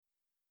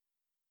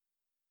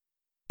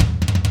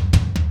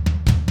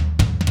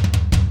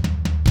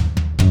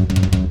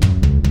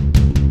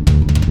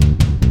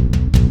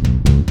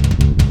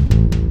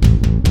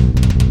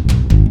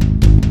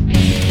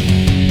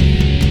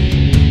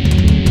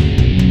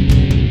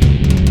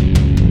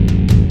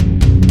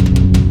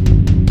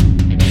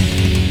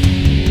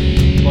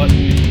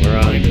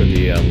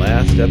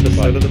last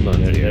episode of the month.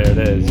 There it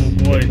is.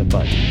 Oh, boy. Hit the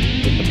button.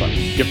 Hit the button.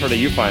 Gifford, are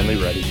you finally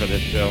ready for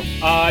this show?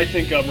 I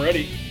think I'm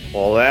ready.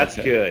 Well, that's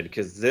Okay. good,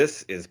 because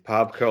this is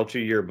Pop Culture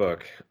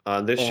Yearbook.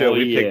 On this show,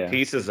 we pick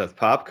pieces of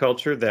pop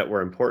culture that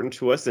were important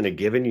to us in a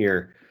given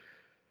year.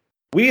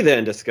 We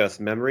then discuss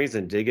memories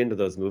and dig into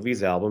those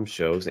movies, albums,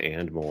 shows,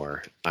 and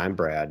more. I'm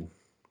Brad.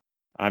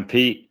 I'm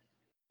Pete.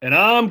 And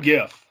I'm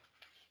Giff.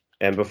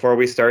 And before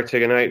we start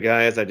tonight,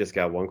 guys, I just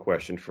got one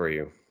question for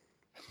you.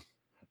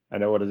 I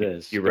know what it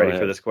is. You Go ready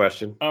ahead. for this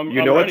question? I'm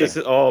You know what ready. this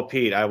is? Oh,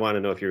 Pete, I want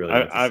to know if you really know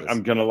what this is.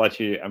 I'm gonna let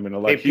you. I'm gonna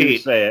let Hey, you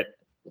Pete. say it.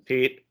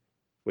 Pete,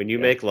 when you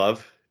Yeah. make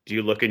love, do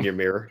you look in your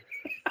mirror?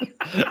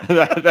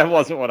 that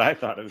wasn't what I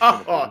thought it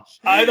was. Oh,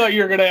 I thought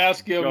you were going to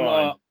ask him Go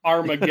on.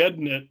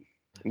 Armageddon it.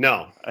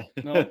 no.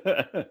 No.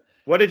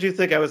 What did you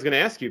think I was going to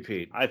ask you,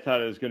 Pete? I thought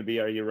it was going to be,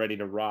 "Are you ready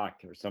to rock?"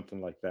 or something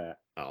like that.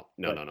 Oh,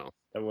 no.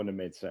 That wouldn't have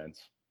made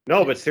sense.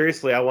 No, but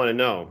seriously, I want to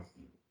know.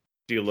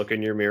 Do you look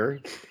in your mirror?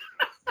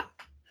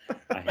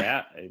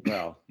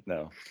 Well,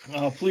 no.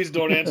 Oh, please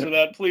don't answer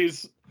that,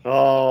 please.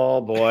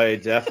 Oh, boy.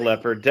 Def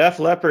Leppard. Def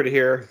Leppard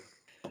here.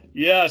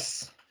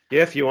 Yes.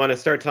 If you want to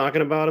start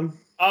talking about him.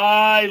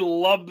 I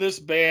love this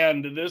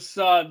band. This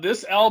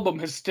album,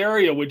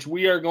 Hysteria, which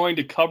we are going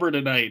to cover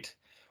tonight,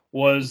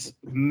 was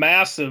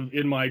massive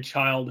in my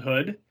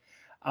childhood.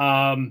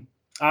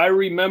 I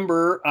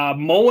remember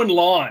mowing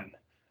lawn.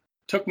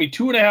 Took me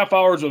 2.5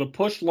 hours with a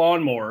push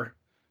lawnmower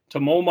to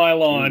mow my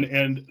lawn,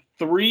 and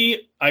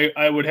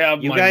I would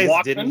have You my guys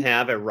Walkman. didn't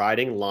have a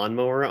riding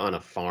lawnmower on a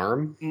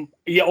farm?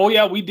 Yeah, oh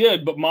yeah, we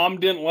did, but Mom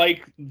didn't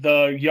like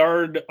the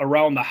yard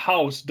around the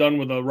house done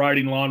with a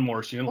riding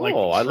lawnmower. She didn't like the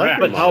I like track.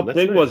 your But how Mom, that's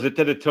big nice. was it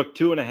that it took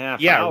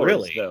 2.5 Yeah, hours?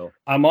 really. Though?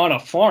 I'm on a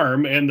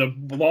farm, and the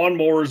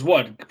lawnmower's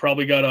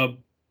probably got a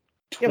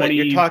 20. Yeah, but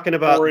you're talking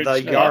about the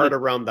 4-inch yard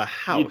around the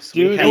house.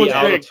 You We do had it was the that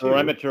outer big, too.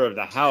 perimeter of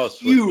the house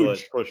Huge. with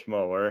the push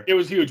mower. It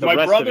was huge. The My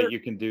rest brother, of it, you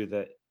can do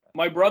that.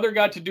 my brother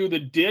got to do the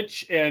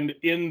ditch and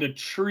in the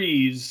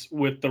trees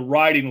with the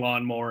riding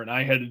lawnmower, and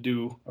I had to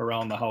do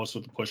around the house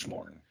with the push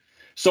mower.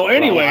 So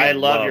anyway, I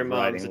love love your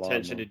mom's riding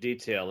attention to lawnmower.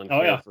 detail and Oh,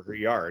 care yeah. for her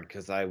yard,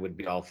 because I would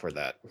be all for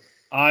that.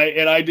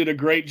 I did a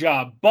great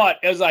job. But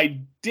as I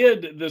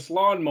did this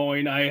lawn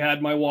mowing, I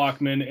had my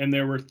Walkman, and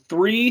there were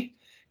 3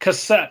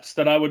 cassettes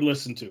that I would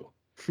listen to.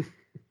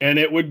 And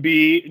it would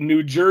be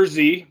New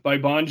Jersey by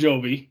Bon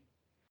Jovi.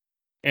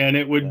 And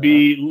it would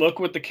be Look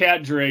What the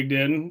Cat Dragged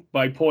In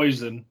by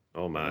Poison.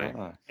 Oh,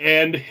 my.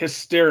 And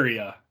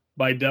Hysteria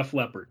by Def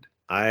Leppard.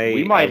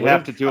 We might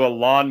have to do a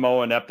lawn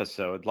mowing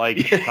episode,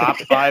 like top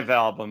 5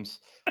 albums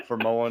for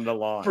mowing the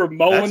lawn. For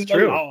mowing That's the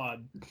true.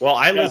 lawn. Well,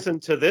 I Yeah.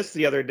 listened to this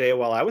the other day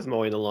while I was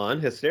mowing the lawn,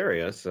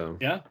 Hysteria, so.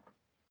 Yeah.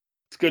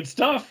 It's good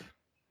stuff.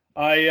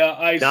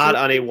 I Not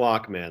on a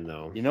Walkman,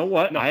 though. You know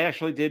what? No. I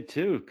actually did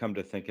too, come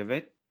to think of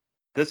it.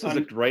 This is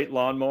a great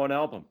lawn mowing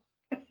album.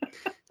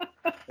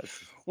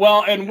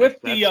 Well, and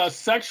with the That's-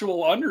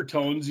 sexual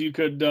undertones, you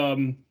could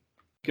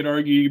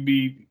argue you'd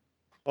be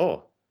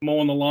Oh,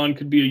 mowing the lawn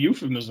could be a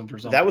euphemism for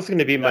something. that was going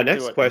to be my That's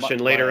next what question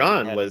my- later I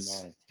on had in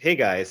was, mind. hey,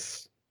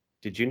 guys,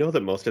 did you know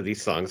that most of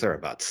these songs are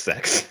about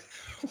sex?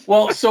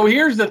 Well, so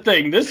here's the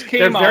thing. This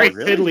They're came very out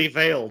fiddly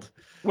veiled.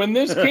 when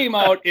this came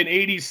out in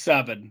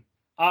 '87.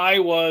 I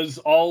was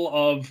all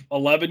of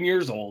 11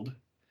 years old,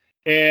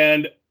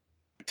 and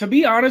to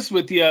be honest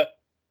with you,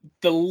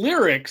 the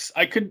lyrics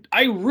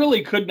I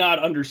really could not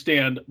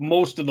understand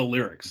most of the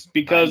lyrics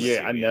because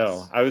Yeah, I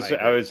know. I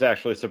was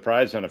actually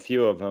surprised on a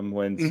few of them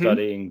when Mhm.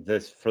 studying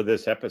this for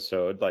this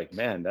episode. Like,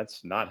 man,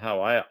 that's not how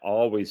I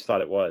always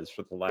thought it was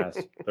for the last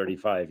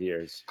 35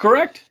 years.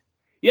 Correct.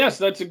 Yes,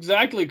 that's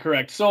exactly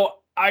correct. So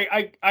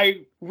I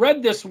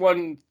read this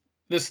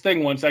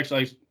thing once,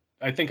 actually.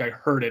 I think I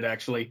heard it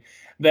actually,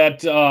 that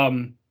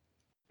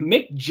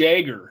Mick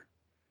Jagger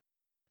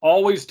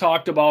always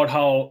talked about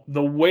how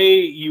the way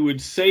you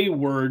would say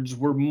words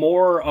were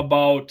more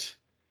about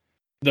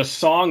the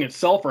song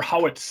itself or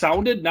how it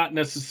sounded, not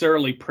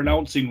necessarily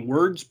pronouncing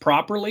words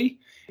properly.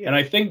 Yeah. And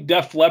I think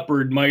Def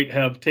Leppard might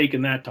have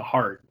taken that to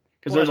heart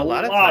because there's a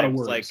lot of times,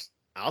 words. like,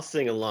 I'll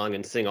sing along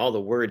and sing all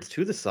the words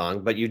to the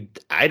song, but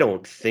I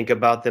don't think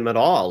about them at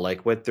all,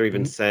 like what they're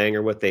even saying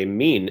or what they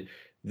mean.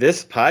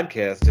 This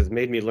podcast has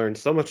made me learn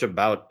so much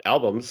about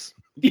albums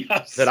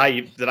Yes. that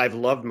I've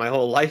loved my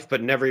whole life,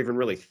 but never even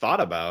really thought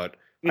about.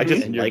 I Mhm.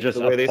 just And you're like just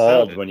the way they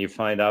appalled sounded. when you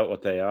find out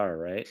what they are,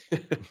 right?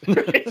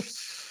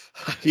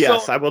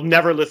 Yes, So- I will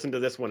never listen to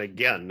this one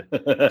again.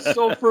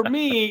 So for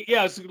me,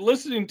 yes,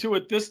 listening to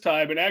it this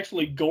time and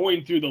actually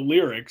going through the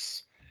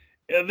lyrics,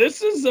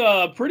 this is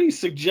pretty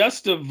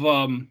suggestive,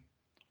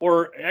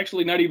 or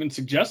actually not even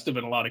suggestive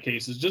in a lot of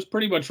cases, just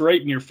pretty much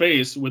right in your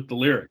face with the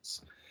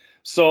lyrics.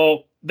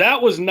 So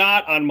that was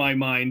not on my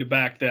mind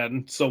back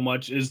then so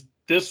much as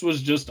this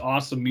was just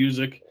awesome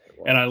music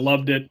and I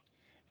loved it.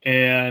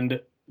 And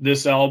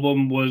this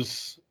album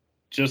was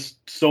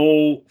just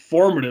so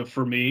formative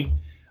for me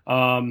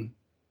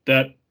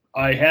that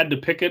I had to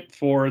pick it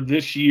for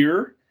this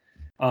year.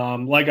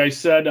 Like I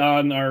said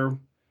on our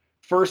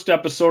first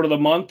episode of the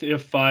month,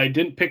 if I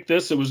didn't pick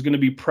this, it was going to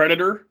be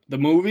Predator, the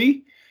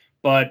movie.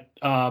 but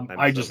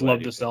I just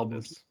love this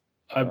album.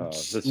 I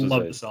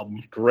love this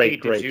album.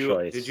 Great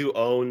choice. Did you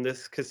own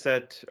this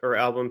cassette or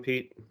album,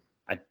 Pete?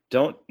 I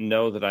don't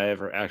know that I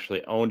ever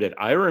actually owned it.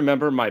 I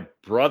remember my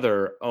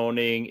brother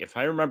owning, if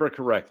I remember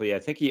correctly, I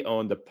think he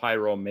owned the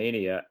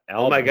Pyromania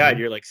album. Oh my God,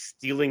 you're like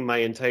stealing my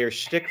entire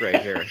shtick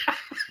right here.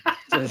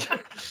 That's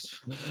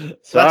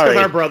because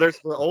our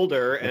brothers were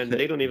older and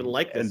they don't even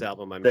like this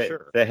album. I'm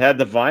sure they had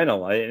the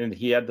vinyl, and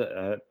he had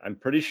the. I'm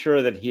pretty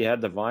sure that he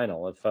had the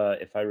vinyl,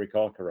 if I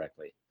recall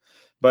correctly.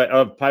 But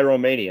of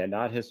Pyromania,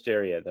 not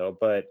Hysteria though.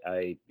 But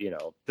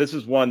this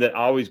is one that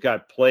always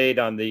got played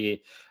on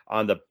the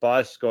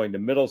bus going to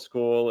middle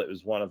school. It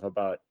was one of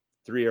about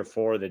 3 or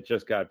 4 that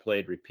just got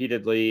played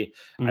repeatedly.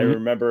 Mm-hmm. I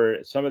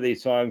remember some of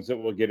these songs that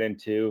we'll get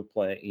into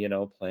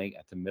playing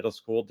at the middle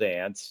school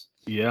dance.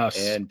 Yes.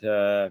 And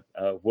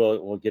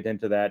we'll get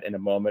into that in a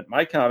moment.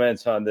 My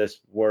comments on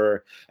this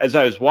were, as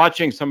I was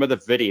watching some of the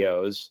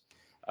videos,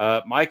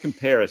 my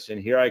comparison,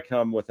 here I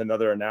come with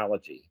another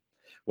analogy.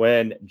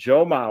 When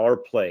Joe Mauer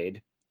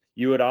played,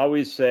 you would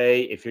always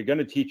say, if you're going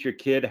to teach your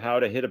kid how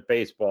to hit a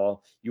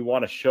baseball, you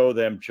want to show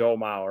them Joe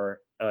Mauer,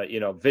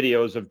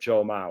 videos of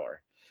Joe Mauer.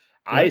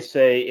 Yeah. I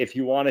say, if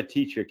you want to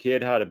teach your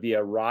kid how to be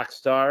a rock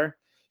star,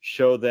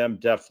 show them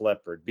Def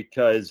Leppard,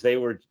 because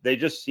they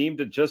just seemed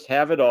to just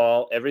have it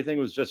all. Everything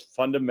was just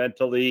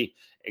fundamentally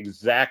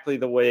exactly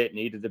the way it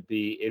needed to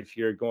be if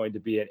you're going to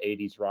be an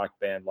 80s rock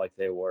band like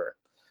they were.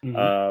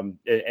 Mm-hmm.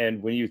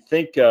 And when you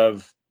think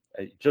of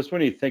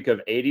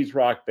 80s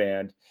rock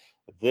band,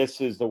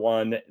 this is the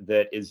one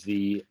that is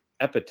the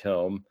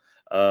epitome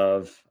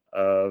of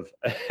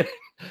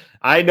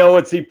I know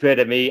it's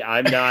epitome.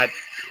 I'm not,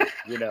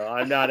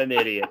 I'm not an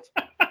idiot.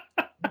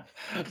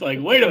 It's like,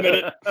 wait a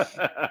minute.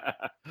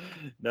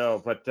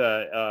 No, but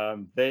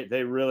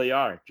they really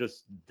are.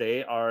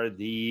 They are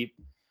the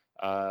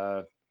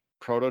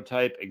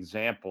prototype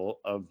example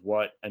of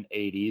what an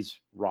 80s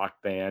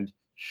rock band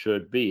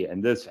should be.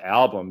 And this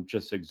album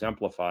just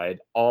exemplified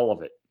all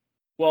of it.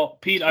 Well,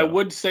 Pete, I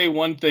would say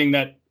one thing,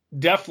 that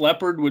Def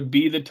Leppard would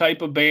be the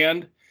type of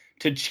band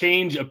to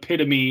change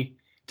epitome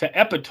to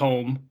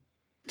epitome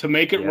to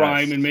make it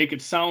rhyme and make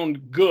it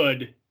sound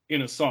good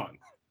in a song.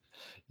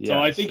 Yes, so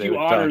I think you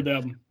honor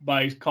them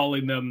by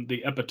calling them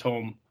the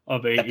epitome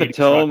of a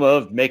epitome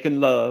of making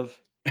love.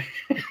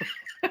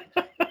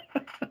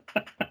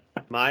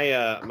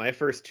 My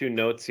first 2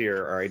 notes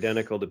here are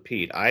identical to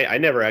Pete. I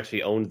never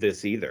actually owned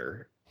this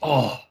either.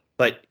 Oh,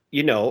 but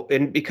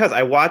and because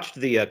I watched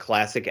the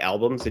classic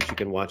albums that you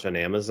can watch on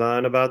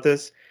Amazon about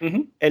this,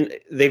 mm-hmm. and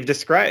they've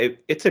described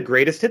it's a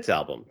greatest hits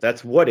album.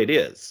 That's what it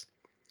is.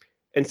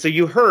 And so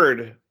you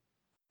heard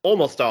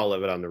almost all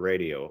of it on the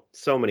radio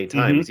so many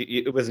times.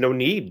 Mm-hmm. It was no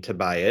need to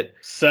buy it.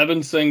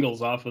 7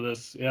 singles off of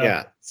this.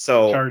 Yeah.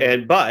 So,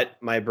 but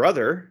my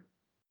brother,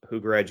 who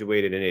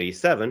graduated in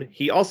 87,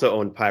 he also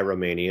owned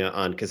Pyromania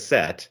on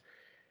cassette.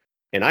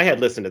 And I had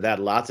listened to that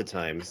lots of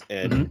times.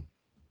 And mm-hmm.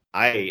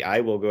 I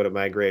will go to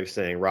my grave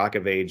saying Rock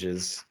of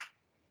Ages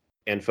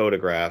and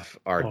Photograph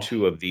are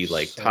 2 of the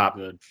top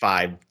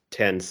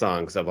 5-10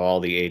 songs of all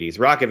the 80s.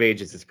 Rock of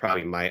Ages is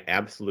probably my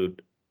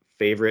absolute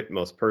favorite,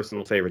 most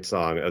personal favorite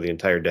song of the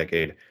entire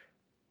decade.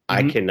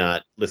 Mm-hmm. I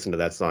cannot listen to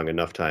that song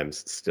enough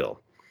times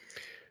still.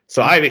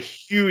 So I'm a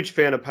huge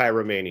fan of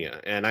Pyromania,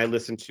 and I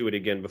listened to it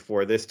again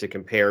before this to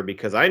compare,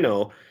 because I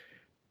know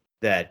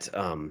that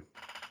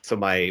so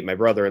my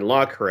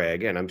brother-in-law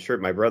Craig, and I'm sure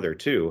my brother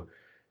too,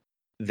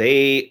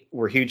 they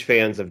were huge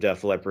fans of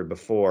Def Leppard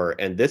before,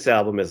 and this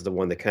album is the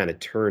one that kind of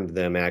turned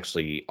them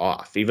actually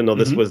off, even though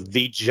this mm-hmm. was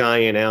the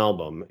giant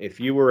album. If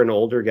you were an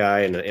older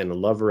guy and a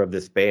lover of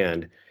this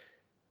band,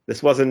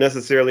 this wasn't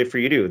necessarily for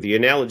you. The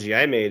analogy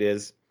I made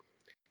is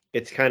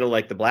it's kind of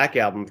like the Black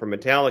Album for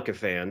Metallica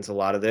fans, a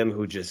lot of them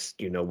who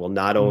just, will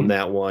not own mm-hmm.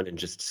 that one and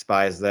just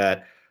despise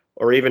that.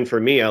 Or even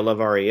for me, I love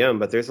REM,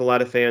 but there's a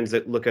lot of fans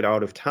that look at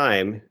Out of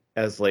Time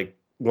as like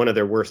one of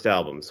their worst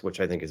albums, which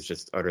I think is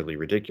just utterly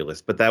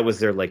ridiculous. But that was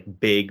their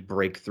big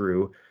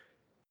breakthrough,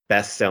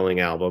 best-selling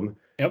album.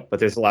 Yep. But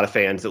there's a lot of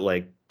fans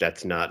that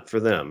that's not for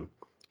them.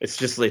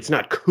 It's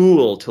not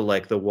cool to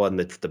like the one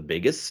that's the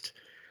biggest.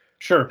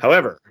 Sure.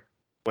 However,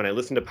 when I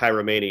listen to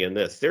Pyromania and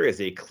this, there is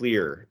a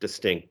clear,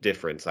 distinct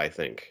difference, I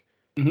think,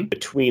 mm-hmm.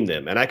 between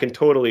them. And I can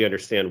totally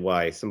understand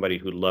why somebody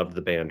who loved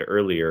the band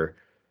earlier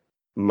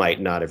might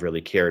not have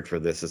really cared for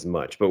this as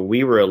much. But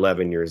we were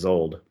 11 years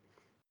old.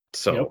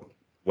 So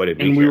what did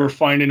we And care? we were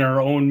finding our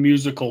own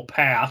musical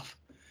path.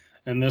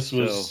 And this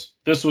was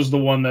the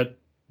one that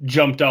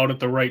jumped out at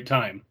the right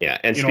time. Yeah.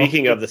 And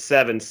speaking of the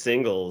 7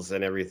 singles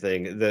and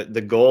everything,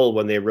 the goal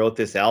when they wrote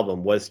this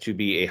album was to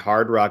be a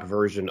hard rock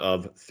version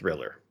of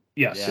Thriller.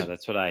 Yes. Yeah,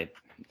 that's what that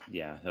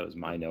was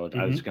my note.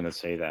 Mm-hmm. I was going to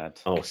say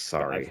that. Oh,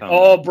 sorry.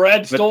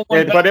 Brad stole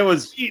one. But it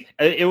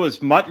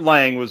was Mutt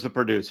Lange was the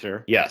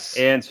producer. Yes.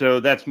 And so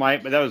that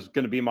was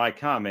going to be my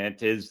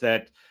comment, is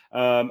that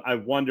I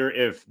wonder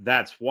if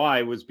that's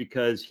why, was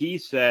because he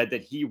said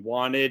that he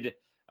wanted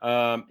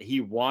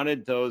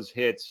those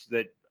hits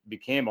that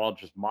became all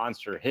just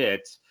monster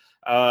hits.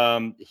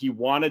 He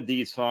wanted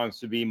these songs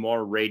to be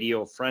more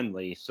radio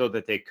friendly so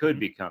that they could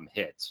become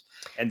hits.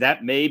 And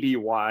that may be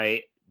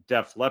why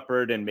Def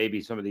Leppard and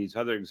maybe some of these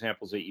other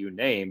examples that you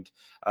named,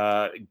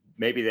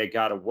 maybe they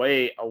got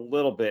away a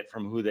little bit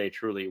from who they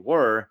truly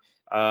were,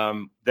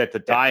 that the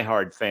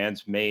diehard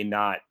fans may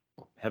not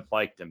have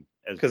liked them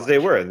as much. Because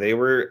they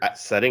were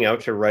setting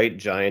out to write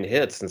giant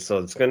hits, and so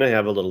it's going to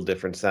have a little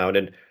different sound.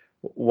 And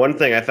one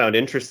thing I found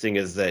interesting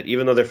is that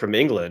even though they're from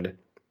England,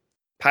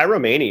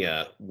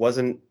 Pyromania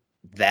wasn't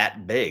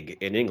that big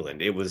in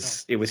England. It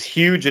was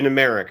huge in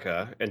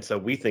America, and so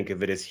we think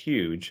of it as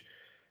huge,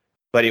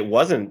 but it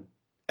wasn't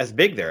as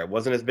big there. It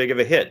wasn't as big of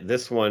a hit.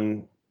 This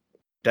one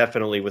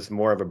definitely was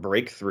more of a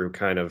breakthrough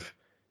kind of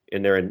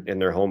in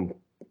their home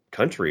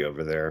country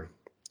over there,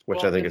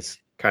 which I think is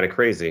kind of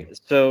crazy.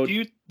 So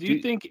do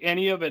you think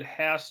any of it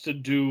has to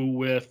do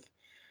with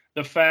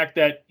the fact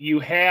that you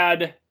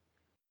had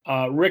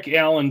Rick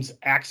Allen's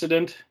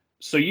accident?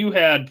 So you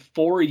had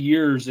 4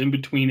 years in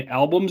between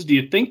albums. Do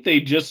you think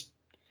they just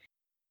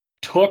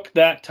took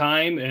that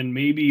time and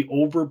maybe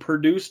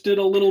overproduced it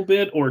a little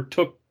bit, or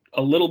took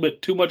a little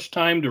bit too much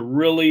time to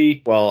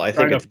really I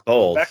think it's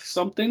both.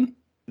 Something?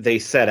 They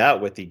set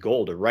out with the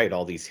goal to write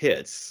all these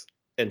hits,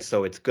 and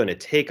so it's going to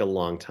take a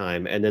long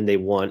time. And then they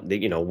want,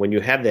 when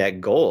you have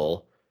that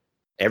goal,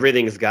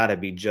 everything's got to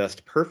be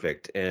just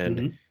perfect.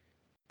 And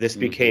this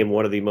became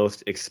one of the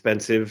most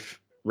expensive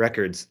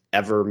records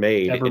ever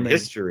made in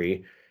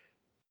history,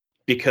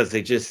 because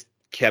they just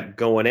kept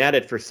going at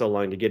it for so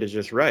long to get it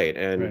just right.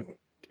 And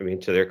I mean,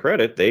 to their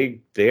credit,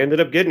 they ended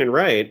up getting it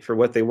right for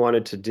what they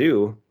wanted to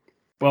do.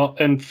 Well,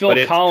 and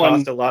Phil Collin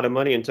cost a lot of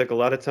money and took a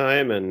lot of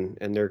time, and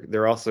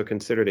they're also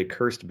considered a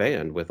cursed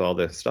band with all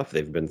the stuff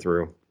they've been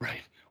through. Right.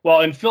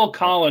 Well, and Phil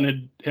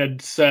Collin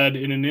had said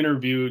in an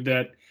interview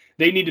that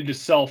they needed to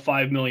sell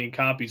 5 million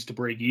copies to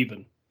break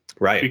even.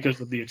 Right.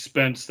 Because of the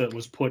expense that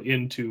was put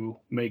into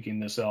making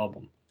this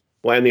album.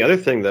 Well, and the other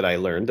thing that I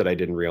learned that I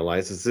didn't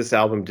realize is this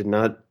album did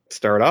not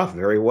start off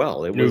very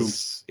well. It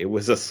was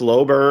a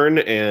slow burn,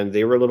 and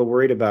they were a little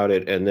worried about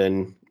it, and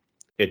then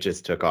it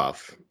just took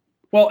off.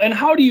 Well, and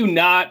how do you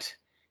not?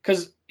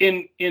 Because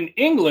in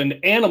England,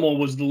 Animal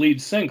was the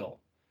lead single,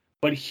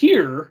 but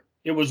here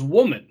it was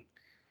Woman.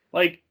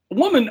 Like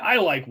Woman, I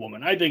like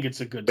Woman. I think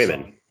it's a good song.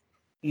 Women.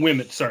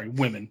 Women's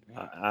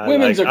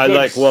a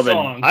good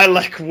song. I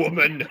like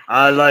Woman.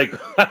 I like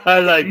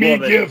me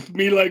Woman. Gift,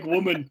 me like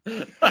Woman.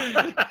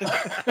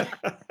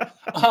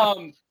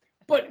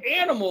 But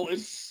Animal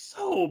is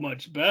so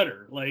much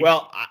better.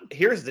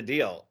 Here's the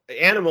deal.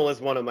 Animal is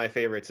one of my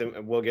favorites,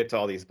 and we'll get to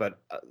all these, but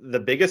the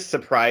biggest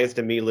surprise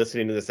to me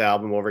listening to this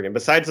album over again,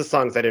 besides the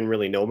songs I didn't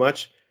really know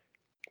much,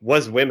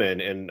 was Women,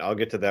 and I'll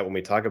get to that when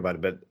we talk about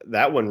it, but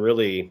that one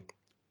really,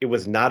 it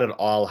was not at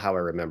all how I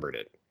remembered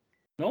it.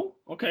 No?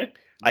 Okay.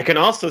 I can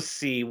also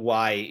see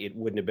why it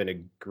wouldn't have been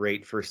a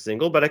great first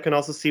single, but I can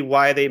also see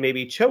why they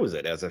maybe chose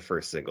it as a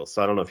first single.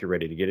 So I don't know if you're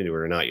ready to get into it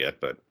or not yet,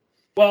 but...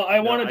 Well, I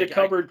wanted to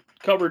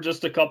cover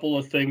just a couple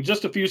of things,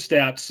 just a few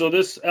stats. So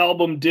this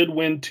album did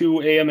win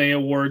 2 AMA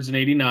awards in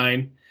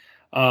 '89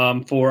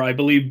 for, I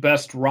believe,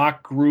 Best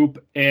Rock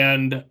Group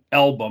and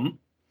Album.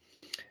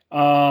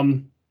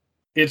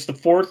 It's the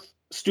 4th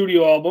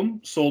studio album,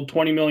 sold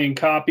 20 million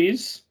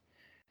copies,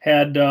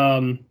 had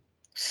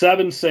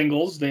 7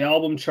 singles. The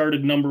album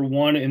charted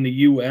 #1 in the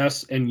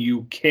U.S. and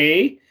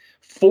U.K.,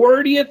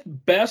 40th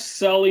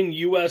best-selling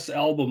U.S.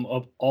 album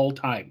of all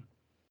time.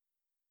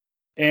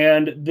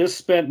 And this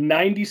spent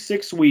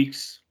 96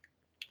 weeks,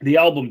 the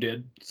album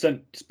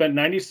spent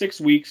 96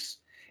 weeks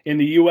in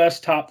the U.S.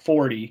 top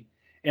 40.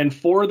 And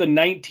for the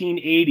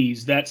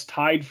 1980s, that's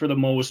tied for the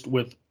most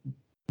with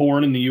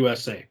Born in the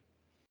USA.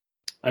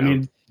 I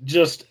mean,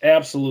 just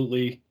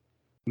absolutely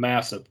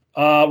massive.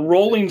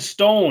 Rolling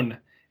Stone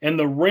and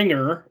The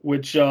Ringer,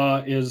 which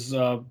is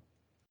a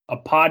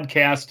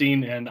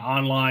podcasting and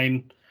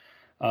online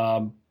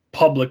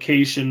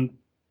publication,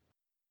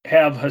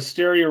 have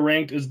Hysteria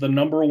ranked as the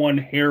 #1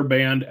 hair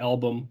band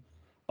album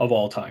of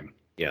all time.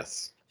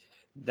 Yes.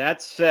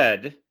 That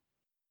said,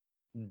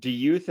 do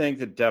you think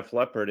that Def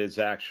Leppard is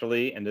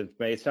actually, and it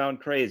may sound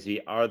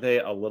crazy, are they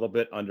a little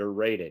bit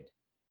underrated?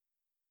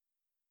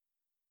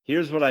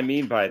 Here's what I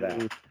mean by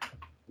that.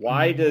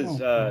 Why does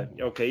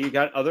you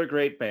got other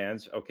great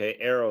bands,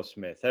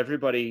 Aerosmith,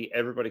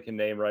 everybody can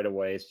name right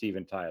away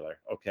Steven Tyler,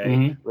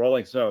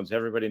 Rolling Stones,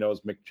 everybody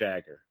knows Mick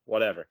Jagger,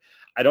 whatever.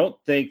 I don't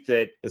think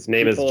that his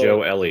name is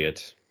Joe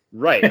Elliott.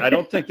 Right. I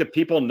don't think that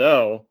people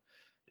know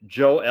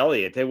Joe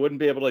Elliott. You wouldn't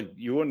be able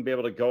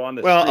to go on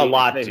the street a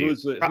lot and say,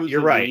 who's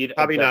you're right. Lead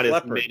probably not as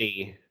Leppard.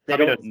 many. They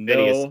don't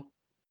know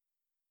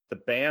the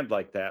band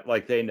like that,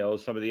 like they know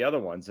some of the other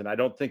ones, and I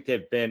don't think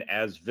they've been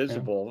as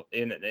visible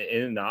in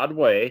an odd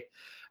way.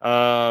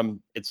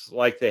 It's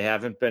like they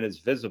haven't been as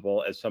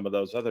visible as some of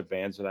those other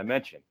bands that I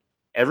mentioned.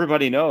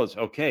 Everybody knows,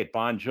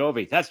 Bon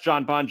Jovi. That's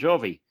John Bon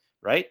Jovi,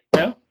 right?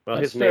 Yeah. Well,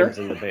 his name's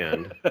in the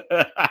band.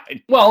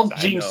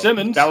 Gene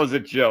Simmons. That was a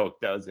joke.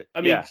 That was it.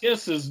 I mean,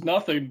 Kiss is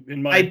nothing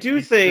in my... I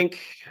do think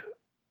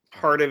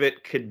part of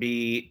it could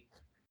be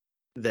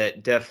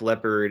that Def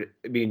Leppard,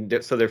 I mean,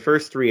 so their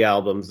first 3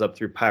 albums up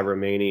through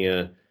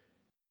Pyromania,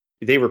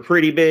 they were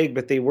pretty big,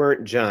 but they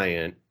weren't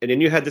giant. And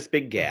then you had this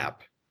big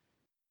gap.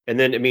 And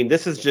then, I mean,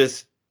 this is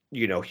just,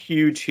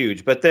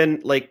 huge. But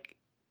then, like,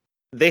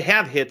 they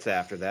have hits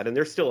after that, and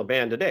they're still a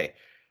band today.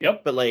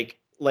 Yep. But,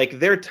 like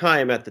their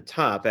time at the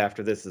top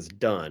after this is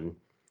done,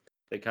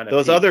 they kind of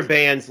those other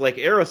bands, like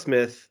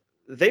Aerosmith,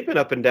 they've been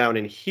up and down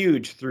and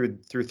huge through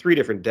 3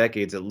 different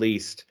decades at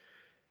least.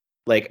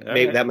 Like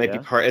maybe that might be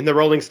part, and the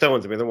Rolling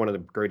Stones, I mean, they're one of the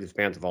greatest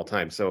bands of all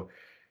time. So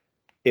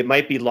it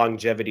might be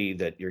longevity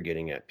that you're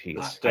getting at,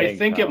 Peace. I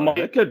think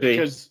it could be,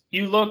 because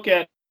you look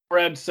at,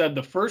 Brad said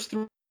the first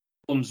 3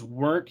 albums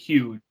weren't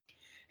huge.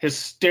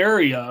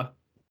 Hysteria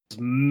was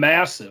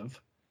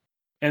massive,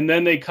 and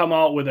then they come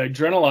out with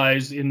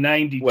Adrenalize in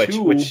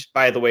 '92, which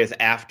by the way is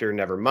after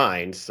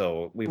Nevermind.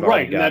 So we've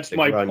already got, and that's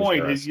my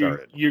point. Is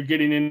you're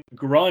getting in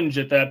grunge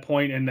at that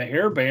point, and the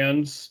hair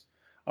bands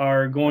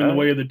are going the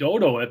way of the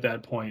dodo at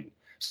that point.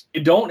 So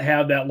you don't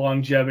have that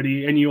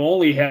longevity, and you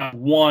only have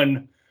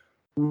one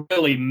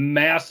really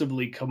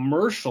massively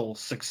commercial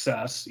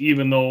success,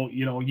 even though,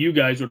 you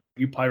guys would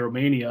argue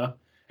Pyromania,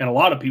 and a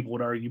lot of people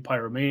would argue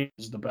Pyromania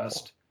is the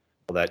best.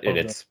 Well,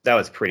 that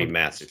was pretty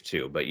massive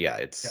too, but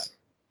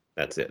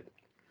that's it.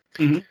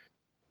 Mm-hmm.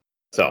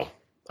 So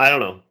I don't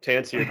know. To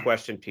answer your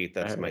question, Pete,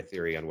 that's my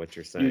theory on what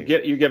you're saying.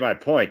 You get my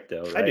point,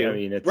 though, right? I do. I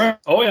mean, it's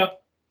oh yeah.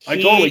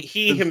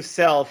 He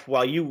himself,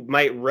 while you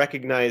might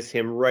recognize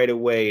him right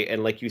away,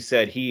 and like you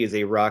said, he is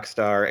a rock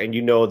star, and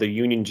the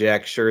Union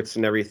Jack shirts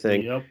and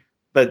everything. Yep.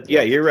 But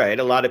yeah, you're right.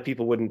 A lot of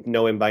people wouldn't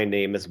know him by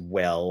name as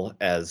well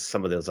as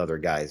some of those other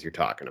guys you're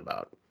talking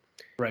about.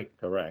 Right.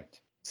 Correct.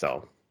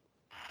 So.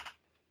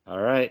 All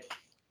right.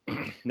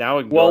 Now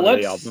we can go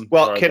to the album.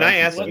 Well, can I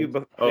ask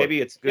you? Maybe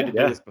it's good to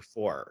do this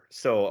before.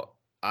 So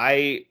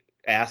I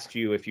asked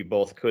you if you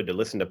both could to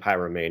listen to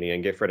Pyromania,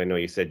 and Gifford, I know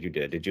you said you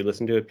did. Did you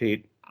listen to it,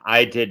 Pete?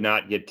 I did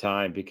not get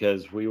time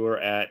because we were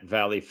at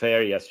Valley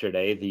Fair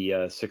yesterday,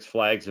 the Six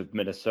Flags of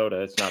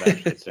Minnesota. It's not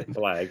actually Six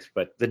Flags,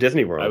 but the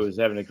Disney World. I was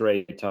having a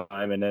great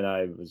time, and then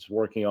I was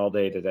working all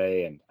day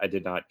today, and I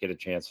did not get a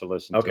chance to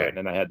listen to it. And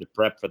then I had to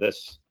prep for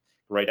this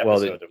great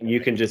episode. Well, you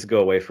can just go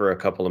away for a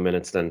couple of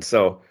minutes then.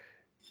 So,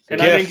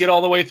 and I didn't get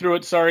all the way through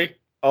it. Sorry.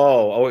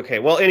 Oh, okay.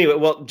 Well,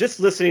 anyway, just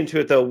listening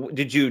to it though,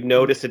 did you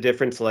notice a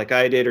difference like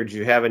I did, or did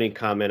you have any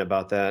comment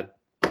about that?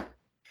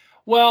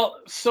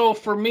 Well, so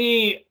for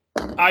me,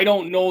 I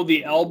don't know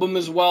the album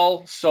as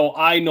well, so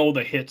I know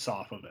the hits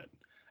off of it.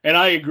 And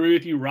I agree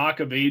with you, Rock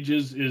of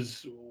Ages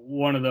is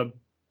one of the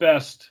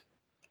best.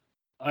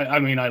 I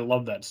mean, I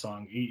love that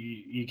song.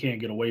 You can't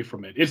get away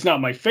from it. It's not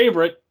my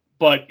favorite,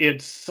 but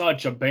it's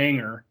such a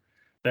banger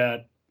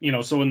that,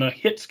 so when the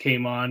hits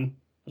came on, it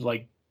was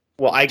like,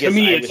 well, I guess to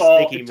me,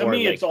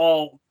 it's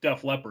all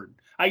Def Leppard.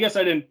 I guess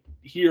I didn't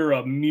hear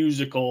a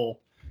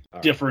musical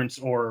difference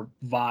or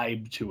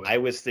vibe to it. I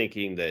was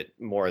thinking that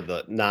more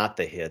not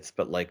the hits,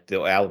 but like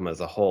the album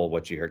as a whole,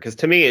 what you heard. Because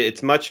to me,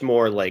 it's much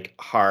more like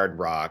hard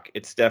rock.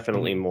 It's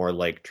definitely more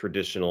like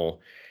traditional.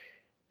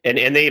 And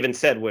they even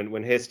said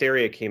when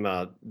Hysteria came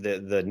out,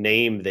 the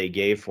name they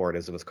gave for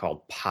it was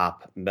called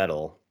pop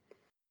metal.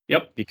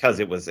 Yep. Because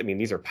it was, I mean,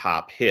 these are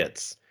pop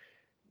hits.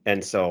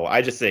 And so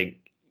I just think,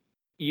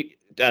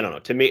 I don't know.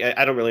 To me,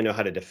 I don't really know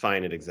how to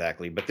define it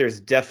exactly, but there's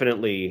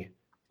definitely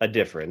a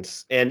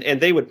difference. And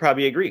they would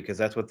probably agree because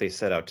that's what they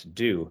set out to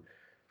do.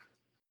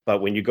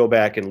 But when you go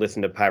back and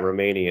listen to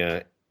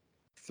Pyromania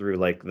through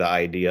like the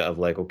idea of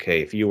like,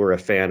 okay, if you were a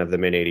fan of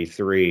them in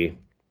 83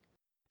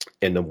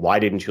 and then why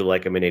didn't you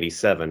like them in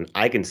 87?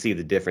 I can see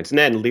the difference. And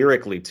then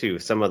lyrically too,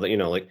 some of the,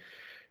 like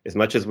as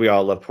much as we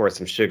all love Pour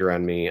Some Sugar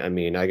on Me, I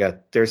mean,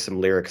 there's some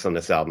lyrics on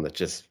this album that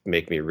just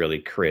make me really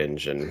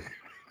cringe. And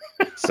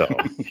so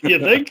you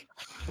think?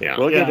 Yeah.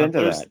 We'll get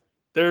into that.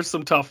 There's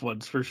some tough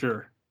ones for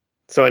sure.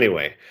 So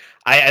anyway,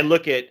 I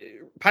look at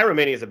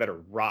Pyromania is a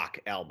better rock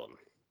album.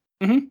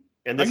 Mm-hmm.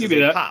 And this is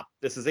a pop.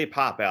 This is a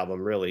pop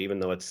album, really, even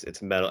though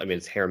it's metal. I mean,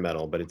 it's hair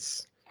metal, but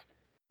it's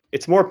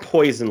more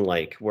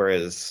Poison-like,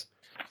 whereas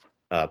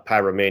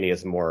Pyromania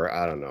is more,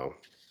 I don't know,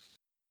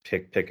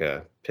 pick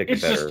a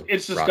better.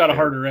 It's just got a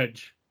harder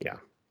edge. Yeah.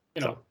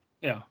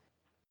 Yeah.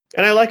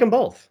 And I like them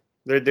both.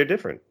 They're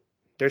different.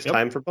 There's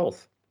time for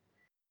both.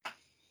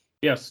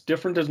 Yes,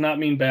 different does not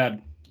mean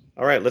bad.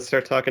 All right, let's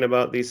start talking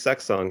about these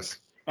sex songs.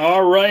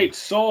 All right,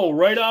 so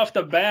right off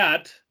the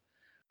bat,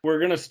 we're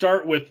going to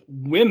start with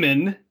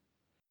Women.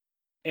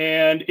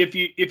 And if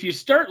you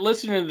start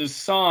listening to this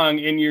song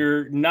and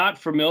you're not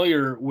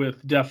familiar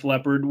with Def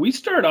Leppard, we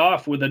start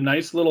off with a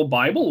nice little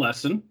Bible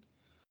lesson.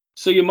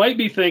 So you might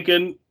be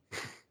thinking,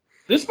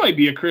 this might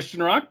be a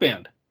Christian rock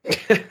band.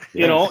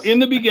 Yes. In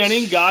the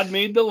beginning, God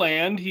made the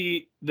land.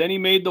 Then he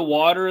made the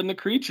water and the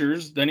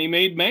creatures. Then he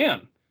made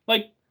man.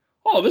 Like,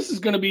 oh, this is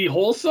going to be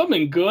wholesome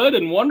and good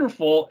and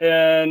wonderful.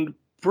 And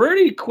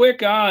pretty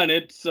quick on,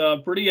 it's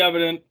pretty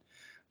evident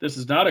this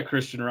is not a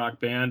Christian rock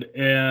band.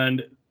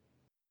 And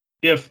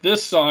if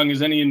this song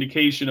is any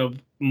indication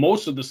of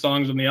most of the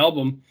songs on the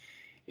album,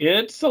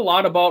 it's a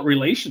lot about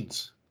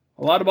relations.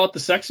 A lot about the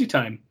sexy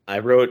time. I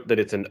wrote that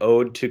it's an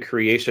ode to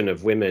creation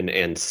of women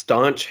and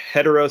staunch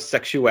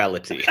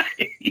heterosexuality.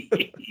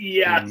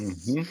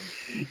 Yes.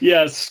 Mm-hmm.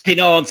 Yes.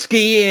 Skin on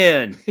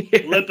skin.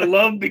 Let the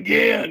love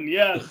begin.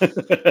 Yes.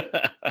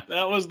 That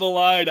was the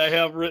line I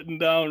have written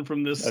down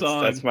from this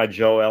song. That's my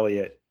Joe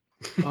Elliott.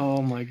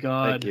 Oh my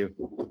God.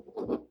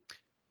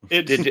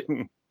 Thank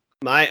you.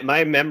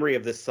 My memory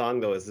of this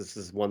song, though, is this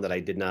is one that I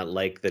did not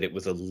like, that it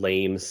was a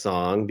lame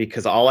song,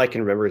 because all I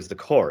can remember is the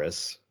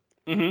chorus,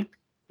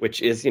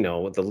 which is,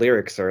 the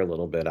lyrics are a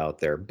little bit out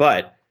there.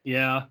 But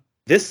yeah,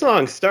 this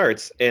song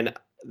starts, and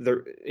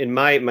in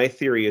my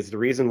theory is the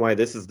reason why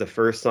this is the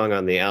first song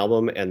on the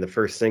album and the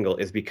first single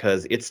is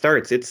because it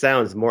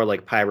sounds more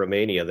like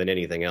Pyromania than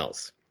anything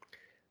else.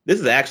 This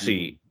is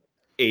actually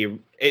I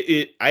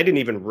didn't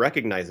even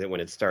recognize it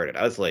when it started.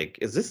 I was like,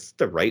 is this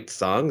the right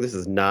song? This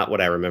is not what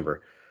I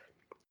remember.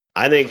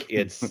 I think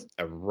it's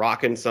a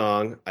rockin'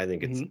 song. I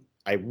think it's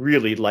I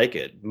really like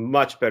it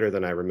much better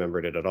than I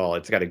remembered it at all.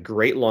 It's got a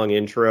great long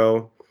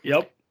intro.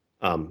 Yep.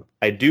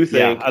 I do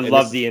think I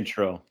love the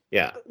intro.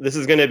 Yeah, this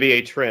is going to be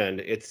a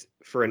trend. It's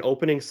for an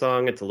opening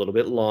song, it's a little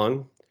bit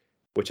long,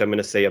 which I'm going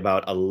to say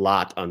about a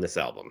lot on this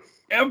album.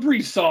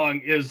 Every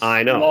song is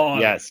long.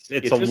 Yes,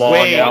 it's a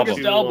long the longest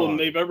album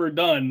they've ever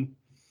done.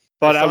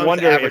 But I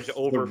wonder if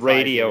the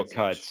radio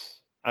cuts.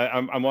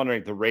 I'm wondering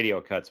if the radio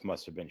cuts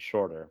must have been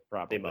shorter.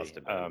 Probably they must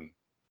have been.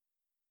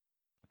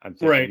 I'm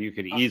thinking you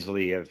could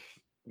easily have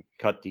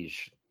cut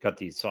these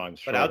songs shorter.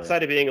 But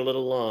outside of being a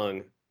little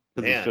long,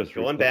 man, just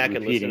going back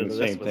and listening to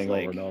the same thing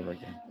over and over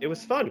again. It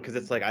was fun because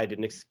it's like I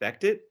didn't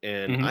expect it,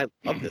 and I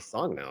love this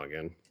song now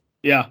again.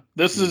 Yeah,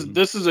 this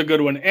is a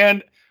good one,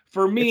 and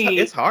for me,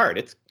 it's hard.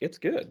 It's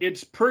good.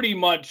 It's pretty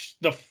much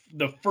the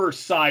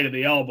first side of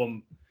the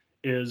album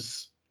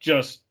is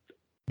just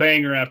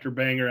banger after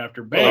banger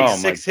after banger. Oh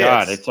my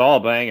God, it's all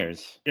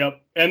bangers.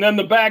 Yep. And then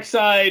the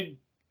backside,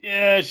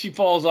 she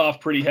falls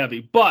off pretty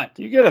heavy. But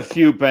you get a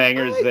few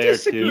bangers there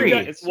too. You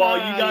got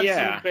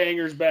some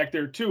bangers back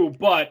there too.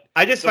 But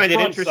I just find it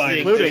interesting,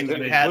 including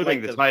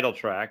the title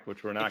track,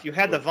 which we're not. If you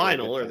had the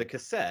vinyl or the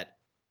cassette,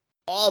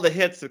 all the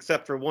hits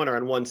except for one are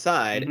on one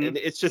side, and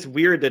it's just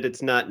weird that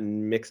it's not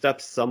mixed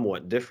up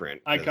somewhat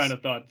different. I kind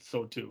of thought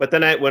so too. But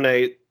then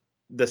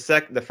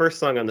the first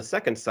song on the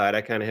second side,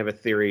 I kind of have a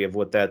theory of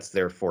what that's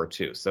there for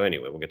too. So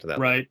anyway, we'll get to that.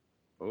 Right.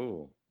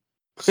 Oh.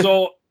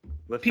 So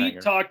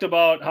Pete talked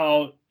about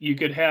how you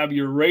could have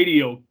your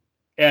radio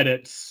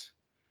edits.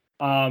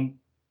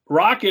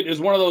 Rocket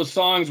is one of those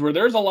songs where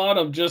there's a lot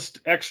of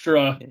just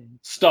extra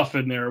stuff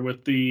in there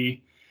with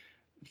the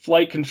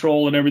flight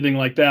control and everything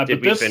like that.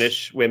 Did we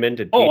finish Women?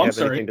 Did Pete have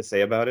anything to say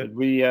about it?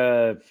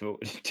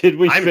 Did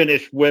we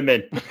finish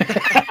Women?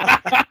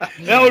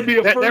 That would be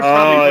a first. They're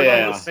probably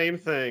the same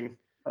thing.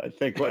 I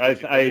think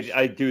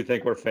I do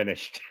think we're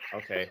finished.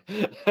 Okay.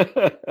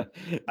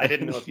 I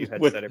didn't know if you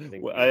had said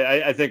everything.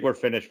 I think we're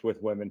finished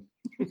with Women.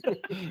 No,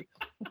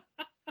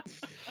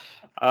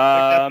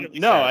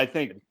 I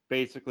think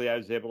basically I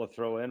was able to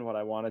throw in what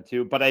I wanted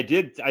to, but I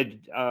did.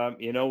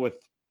 With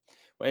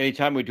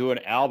anytime we do an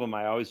album,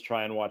 I always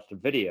try and watch the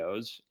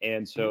videos,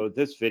 and so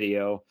this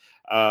video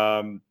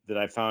that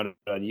I found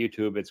on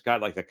YouTube, it's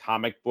got like the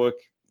comic book.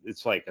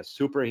 It's like a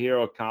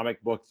superhero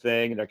comic book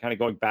thing. And they're kind of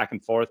going back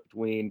and forth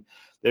between,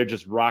 they're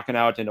just rocking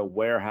out in a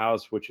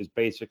warehouse, which is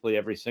basically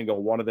every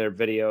single one of their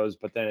videos,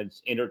 but then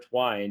it's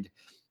intertwined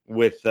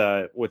with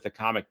the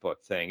comic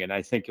book thing. And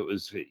I think it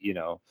was,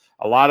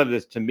 a lot of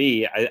this to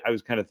me, I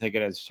was kind of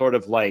thinking it's sort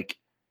of like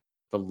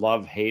the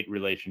love-hate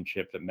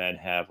relationship that men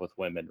have with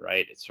women,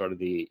 right? It's sort of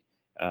the,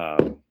 I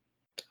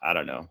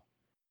don't know.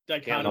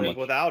 Dichotomy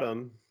without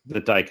them. The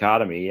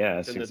dichotomy,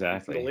 yes,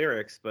 exactly. The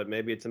lyrics, but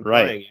maybe it's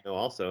implying,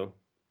 also.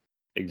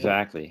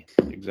 Exactly.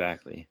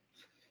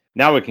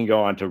 Now we can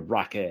go on to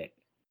Rocket.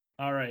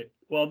 All right.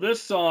 Well, this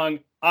song,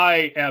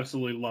 I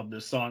absolutely love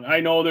this song.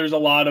 I know there's a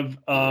lot of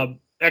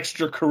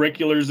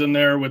extracurriculars in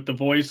there with the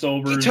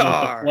voiceovers,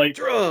 guitar, with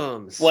the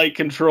drums, flight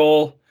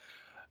control.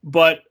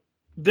 But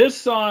this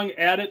song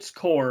at its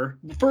core,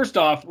 first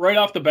off, right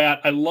off the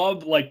bat, I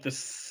love like the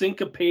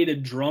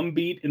syncopated drum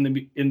beat in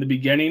the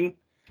beginning.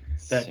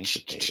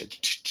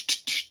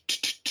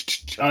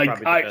 Probably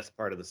the best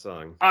part of the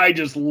song. I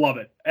just love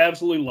it.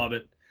 Absolutely love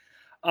it.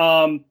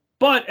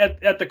 But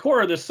at the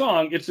core of this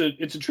song, it's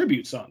a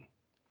tribute song.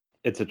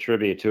 It's a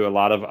tribute to a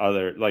lot of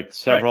other,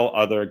 several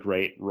other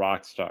great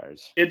rock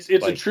stars. It's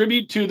a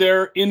tribute to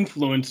their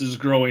influences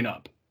growing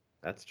up.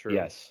 That's true.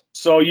 Yes.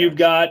 So you've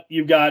got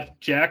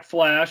Jack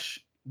Flash,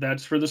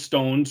 that's for the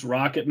Stones.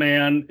 Rocket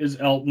Man is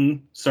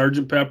Elton.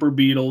 Sgt. Pepper,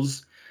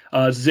 Beatles.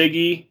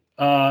 Ziggy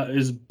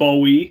is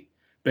Bowie.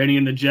 Benny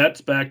and the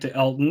Jets, back to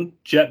Elton.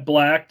 Jet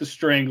Black, the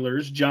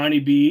Stranglers. Johnny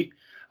B,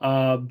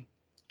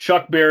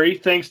 Chuck Berry,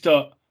 thanks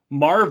to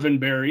Marvin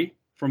Berry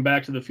from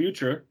Back to the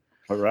Future.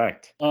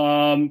 Correct.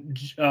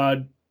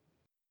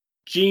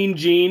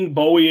 Gene,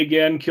 Bowie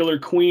again. Killer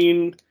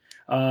Queen.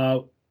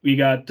 We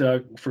got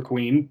for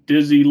Queen.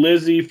 Dizzy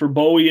Lizzy for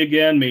Bowie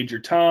again. Major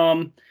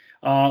Tom.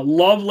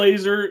 Love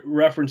Laser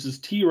references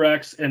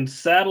T-Rex, and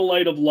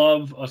Satellite of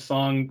Love, a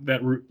song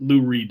that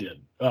Lou Reed did.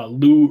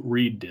 Lou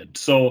Reed did.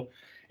 So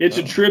it's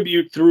a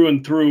tribute through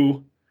and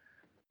through.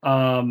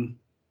 And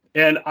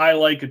I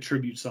like a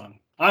tribute song.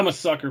 I'm a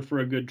sucker for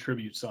a good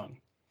tribute song.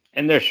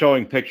 And they're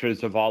showing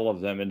pictures of all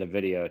of them in the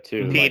video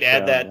too. Pete,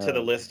 add that to the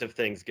list of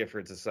things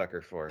Gifford's a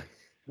sucker for.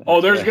 Oh,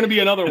 there's going to be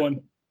another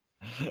one.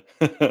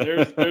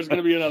 There's going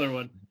to be another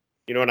one.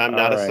 You know what I'm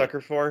not a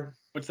sucker for?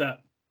 What's that?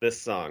 This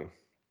song.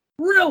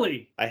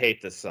 Really? I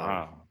hate this song.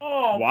 Wow.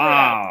 Oh,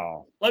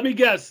 wow. Man. Let me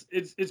guess.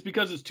 It's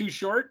because it's too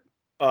short?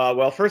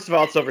 Well, first of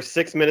all, it's over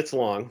 6 minutes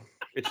long,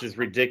 which is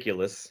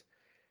ridiculous.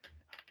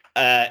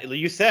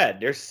 You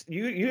said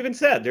you even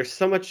said there's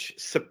so much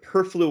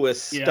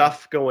superfluous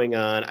stuff going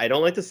on. I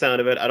don't like the sound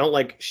of it. I don't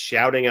like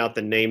shouting out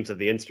the names of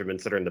the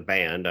instruments that are in the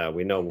band.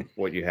 We know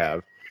what you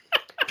have.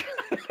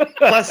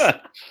 Plus,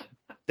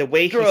 the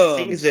way he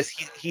sings this,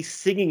 he's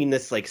singing in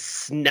this like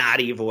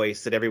snotty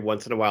voice that every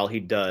once in a while he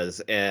does,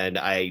 and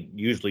I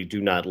usually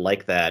do not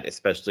like that,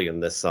 especially in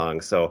this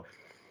song. So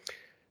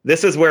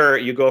this is where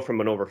you go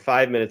from an over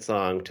 5 minute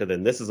song to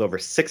then this is over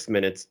 6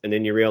 minutes, and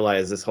then you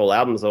realize this whole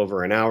album's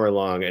over an hour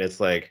long, and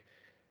it's like,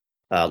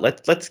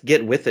 let's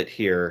get with it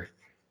here.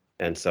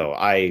 And so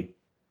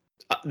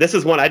this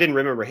is one I didn't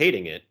remember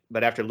hating it,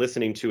 but after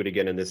listening to it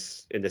again in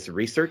this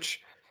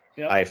research,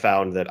 I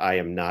found that I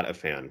am not a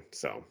fan.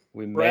 So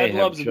Brad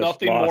loves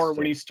nothing more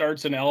when he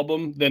starts an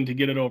album than to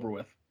get it over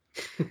with.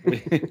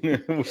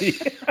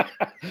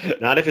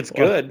 Not if it's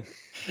good.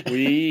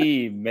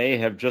 We may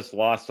have just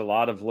lost a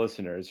lot of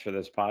listeners for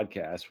this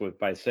podcast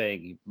by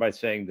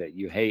saying that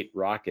you hate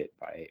Rocket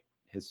by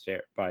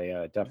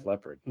Def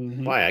Leppard.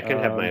 Mm-hmm. Why? I can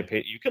have my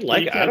opinion. You can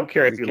like it. I don't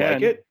care if you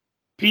like it.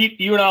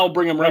 Pete, you and I will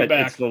bring him right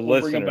back. It's the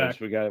listeners.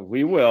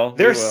 We will.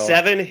 There's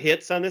 7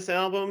 hits on this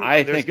album.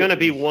 There's going to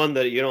be one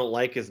that you don't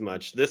like as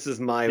much. This is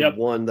my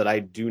one that I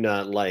do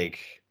not like.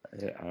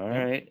 All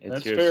right,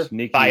 that's fair.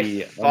 Sneaky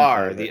by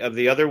far.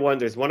 The other one,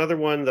 there's one other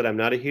one that I'm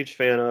not a huge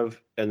fan of,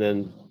 and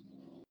then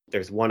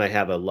there's one I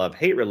have a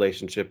love-hate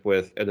relationship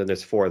with, and then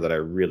there's 4 that I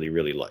really,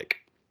 really like.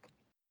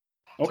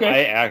 Okay.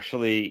 I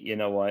actually, you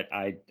know what?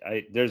 I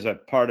there's a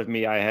part of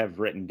me I have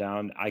written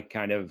down. I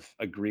kind of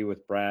agree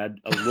with Brad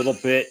a little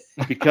bit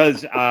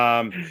because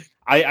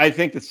I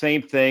think the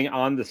same thing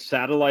on the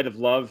Satellite of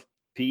Love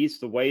piece.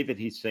 The way that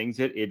he sings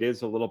it, it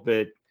is a little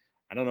bit.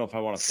 I don't know if I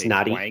want to say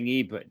snotty,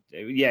 twangy, but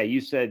yeah, you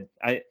said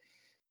I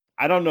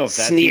don't know if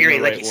that's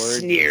sneering, the right like word.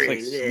 Sneering,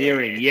 it's like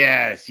sneering.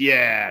 Yes,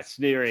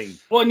 sneering.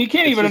 Well, and you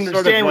can't even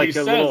understand sort of what like he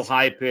says. A little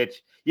high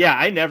pitch. Yeah,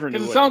 I never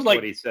knew it sounds like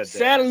what he said.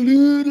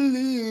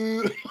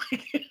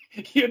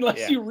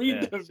 Unless you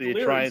read the so you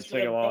lyrics, try and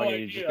sing along,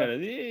 and you just kind of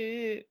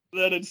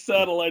that it's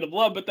Satellite of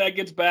Love, but that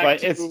gets back. But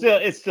to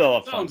it's still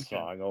a fun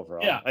song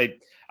overall. Yeah.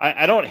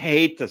 I don't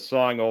hate the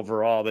song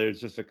overall. There's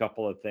just a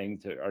couple of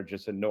things that are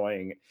just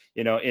annoying.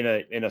 You know,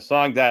 in a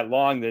song that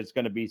long, there's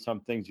going to be some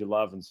things you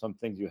love and some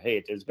things you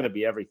hate. There's going to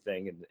be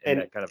everything in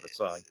that kind of a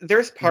song.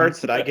 There's parts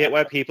that I get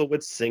why people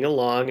would sing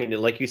along, and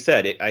like you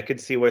said, I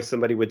could see why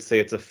somebody would say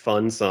it's a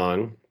fun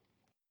song.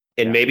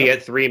 And maybe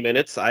at 3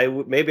 minutes, I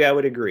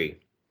would agree.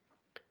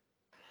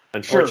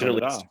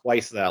 Unfortunately, it's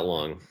twice that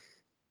long.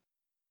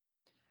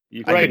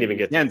 I couldn't even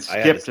get. You can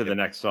skip to the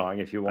next song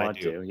if you want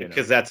to,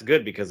 because that's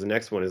good. Because the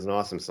next one is an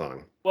awesome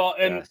song. Well,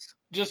 and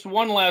just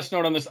one last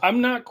note on this: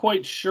 I'm not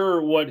quite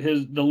sure what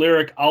the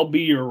lyric "I'll be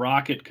your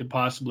rocket" could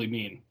possibly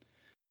mean.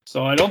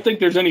 So I don't think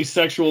there's any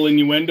sexual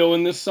innuendo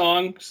in this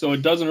song. So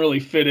it doesn't really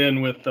fit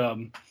in with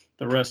the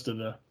rest of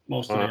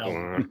most of the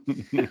album.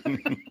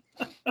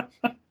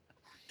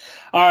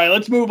 All right,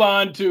 let's move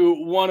on to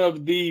one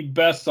of the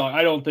best songs.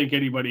 I don't think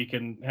anybody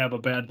can have a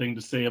bad thing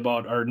to say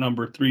about our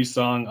number 3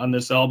 song on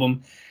this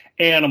album,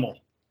 Animal.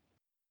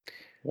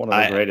 One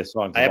of the greatest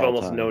songs. I have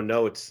almost no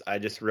notes. I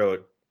just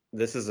wrote,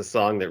 this is a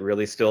song that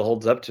really still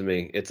holds up to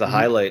me. It's a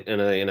highlight,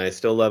 and I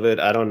still love it.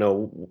 I don't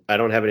know. I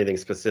don't have anything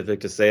specific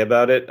to say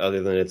about it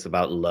other than it's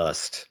about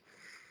lust.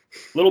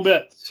 A little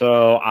bit.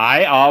 So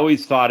I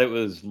always thought it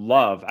was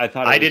love.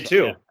 I did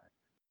too.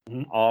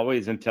 Yeah,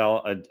 always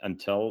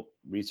until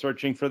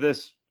researching for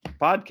this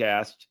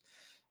podcast.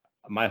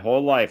 My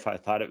whole life, I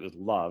thought it was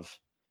love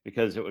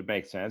because it would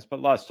make sense, but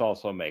lust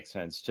also makes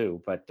sense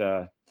too. But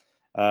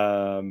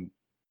I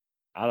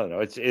don't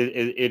know.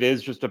 It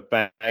is just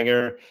a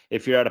banger.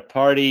 If you're at a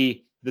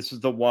party, this is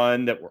the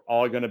one that we're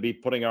all going to be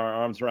putting our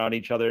arms around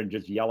each other and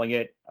just yelling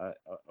it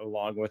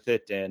along with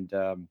it. And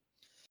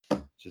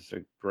just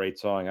a great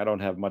song. I don't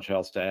have much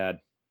else to add.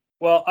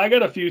 Well, I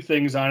got a few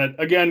things on it.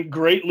 Again,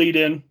 great lead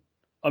in,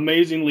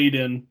 amazing lead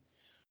in.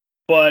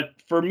 But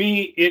for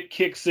me, it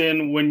kicks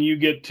in when you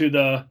get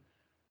to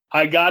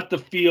I got the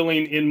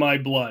feeling in my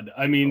blood.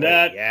 I mean,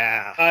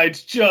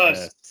 it's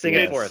just. Sing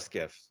it for us,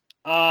 Giff.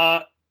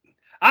 I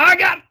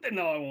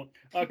won't.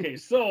 Okay,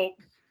 so.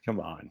 Come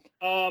on.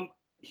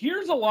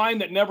 Here's a line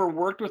that never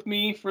worked with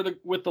me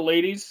with the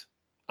ladies.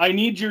 I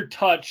need your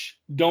touch,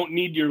 don't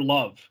need your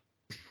love.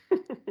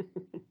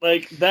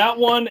 Like that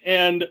one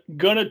and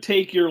gonna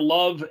take your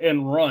love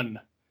and run.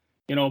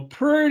 You know,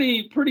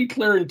 pretty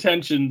clear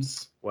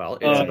intentions. Well,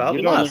 it's about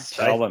lust.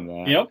 Tell them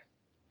that. Yep.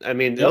 I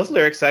mean, those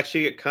lyrics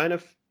actually kind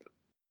of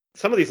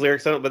some of these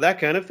lyrics don't, but that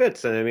kind of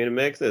fits. And I mean, it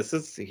makes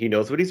he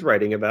knows what he's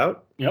writing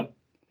about. Yep.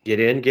 Get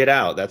in, get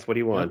out. That's what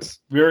he wants.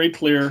 Yep. Very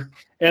clear.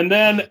 And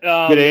then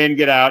get in,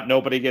 get out.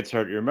 Nobody gets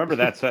hurt. You remember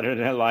that Saturday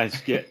Night Live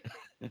skit?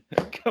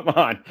 Come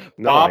on.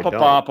 No, Dana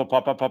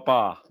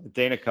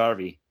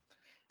Carvey.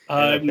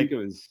 I think it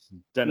was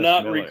Dennis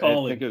Miller.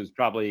 Recalling. I think it was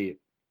probably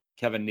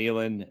Kevin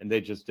Nealon, and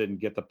they just didn't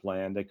get the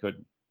plan. They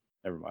couldn't.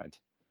 Never mind.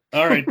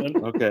 All right, then.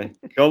 Okay.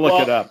 Go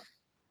look it up.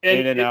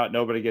 In and out.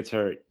 Nobody gets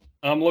hurt.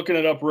 I'm looking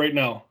it up right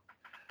now.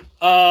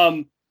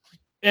 And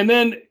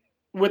then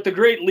with the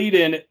great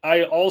lead-in,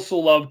 I also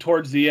love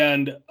towards the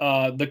end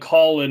the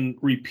call and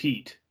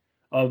repeat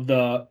of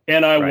the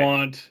and I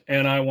want,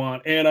 and I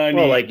want, and I need.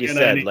 Well, like you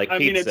said, like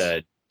Pete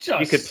said,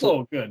 you could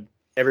so good.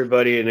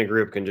 Everybody in a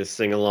group can just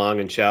sing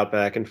along and shout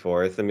back and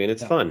forth. I mean,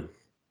 it's fun.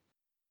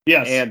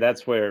 Yes. And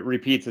that's where it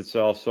repeats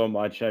itself so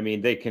much. I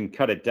mean, they can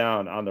cut it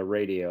down on the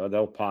radio.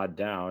 They'll pod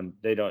down.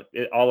 They don't.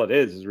 All it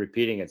is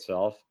repeating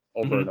itself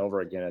over and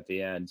over again at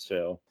the end.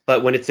 So,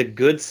 but when it's a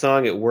good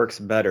song, it works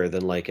better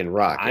than like in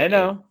rock. I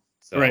know.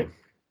 So right.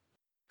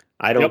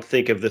 I don't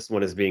think of this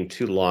one as being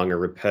too long or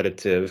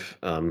repetitive.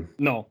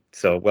 No.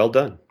 So well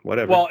done.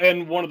 Whatever. Well,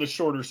 and one of the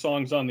shorter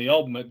songs on the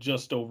album at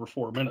just over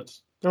 4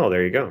 minutes. Oh,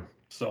 there you go.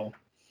 So,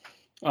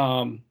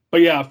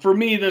 but yeah, for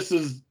me, this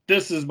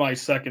is my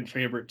second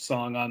favorite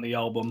song on the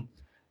album,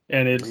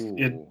 and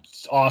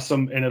it's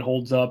awesome and it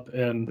holds up.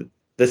 And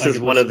this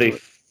is one of the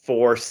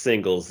 4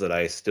 singles that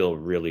I still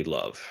really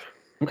love.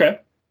 Okay.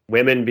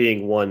 Women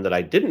being one that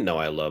I didn't know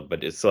I loved,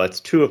 but so that's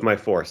 2 of my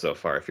 4 so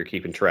far. If you're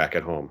keeping track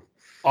at home.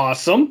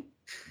 Awesome.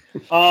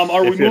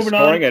 Are we moving on? If you're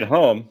scoring at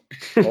home,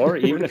 or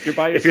even if you're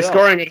by yourself. If you're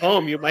scoring at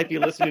home, you might be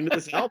listening to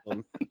this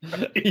album.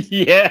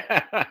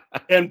 Yeah.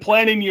 And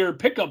planning your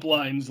pickup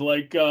lines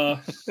like, I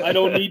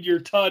don't need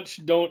your touch,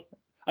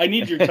 I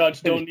need your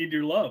touch, don't need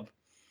your love.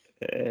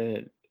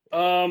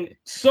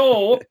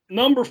 So,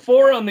 number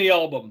 4 on the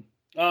album.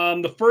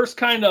 The first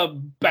kind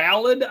of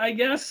ballad, I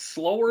guess,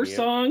 slower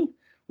song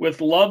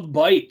with Love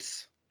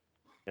Bites.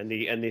 And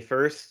the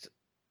first...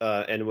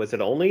 and was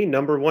it only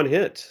number 1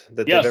 hit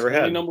that they've ever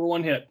had? Yes, number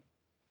 1 hit.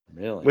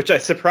 Really? Which I'm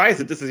surprised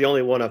that this is the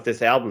only one off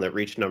this album that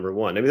reached number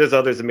 1. I mean, there's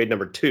others that made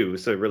number 2,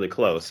 so really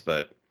close,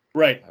 but...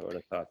 Right. I would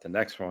have thought the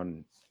next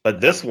one... But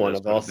this one,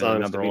 of all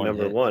songs to be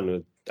number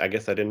 1, I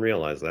guess I didn't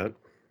realize that.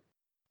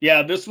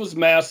 Yeah, this was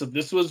massive.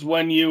 This was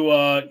when you,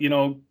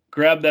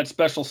 grabbed that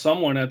special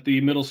someone at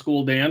the middle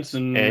school dance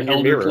and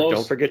held her close.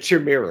 Don't forget your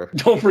mirror.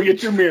 Don't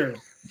forget your mirror.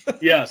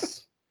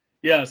 Yes.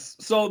 Yes.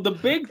 So the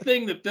big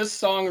thing that this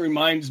song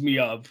reminds me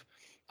of,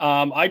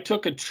 I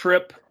took a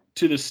trip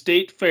to the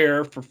state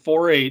fair for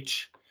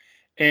 4-H,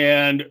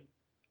 and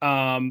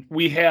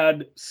we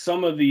had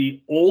some of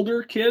the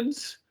older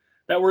kids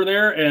that were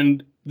there,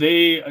 and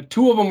 2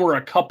 of them were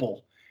a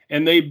couple,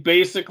 and they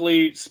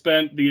basically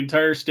spent the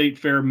entire state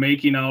fair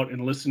making out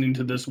and listening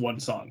to this one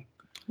song.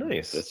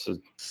 Nice.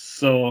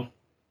 So,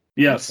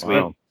 yes.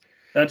 Wow.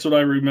 That's what I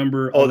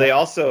remember. Oh, they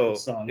also,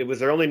 it was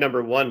their only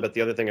number 1, but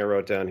the other thing I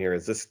wrote down here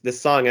is this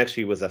song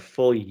actually was a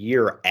full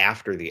year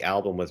after the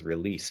album was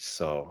released.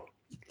 So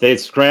they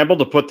scrambled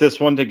to put this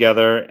one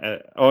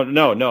together.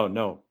 No.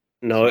 No,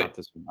 not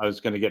this one. I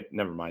was going to get,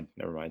 never mind.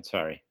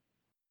 Sorry.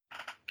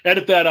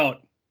 Edit that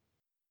out.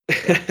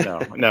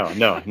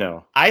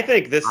 No. I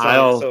think this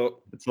song,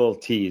 it's a little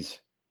tease.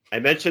 I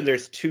mentioned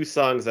there's 2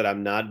 songs that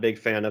I'm not a big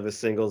fan of as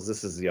singles.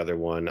 This is the other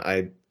one.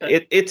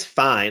 It's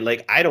fine.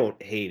 Like, I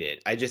don't hate it.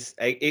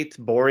 It's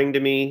boring to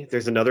me.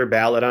 There's another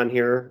ballad on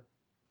here,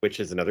 which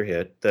is another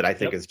hit that I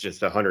think is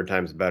just 100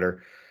 times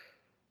better.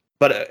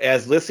 But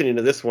as listening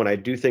to this one, I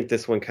do think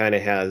this one kind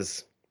of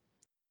has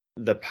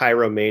the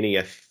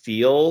Pyromania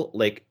feel,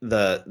 like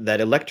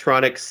that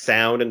electronic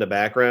sound in the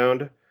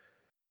background.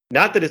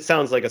 Not that it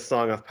sounds like a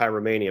song off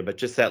Pyromania, but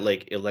just that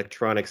like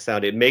electronic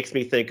sound. It makes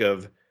me think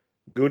of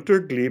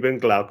Gunter Glieben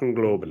Glauken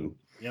Globen.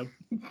 Yep.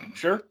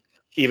 Sure.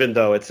 Even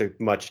though it's a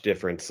much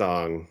different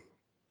song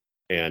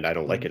and I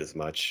don't like it as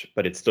much,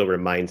 but it still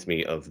reminds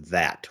me of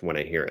that when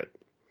I hear it.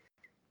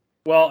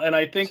 Well, and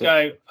I think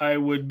I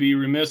would be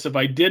remiss if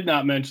I did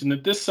not mention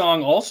that this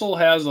song also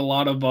has a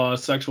lot of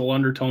sexual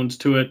undertones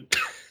to it.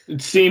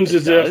 It seems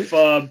as if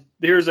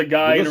here's a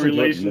guy in a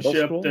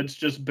relationship that's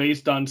just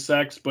based on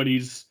sex, but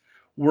he's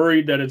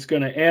worried that it's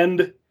going to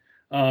end.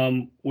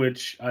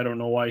 Which I don't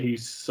know why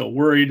he's so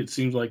worried. It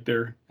seems like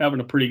they're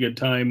having a pretty good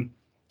time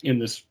in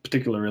this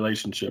particular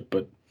relationship,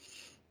 but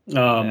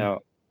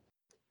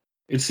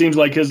it seems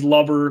like his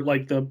lover,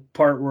 like the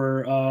part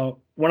where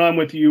when I'm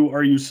with you,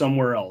 are you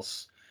somewhere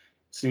else?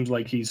 Seems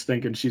like he's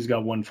thinking she's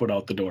got 1 foot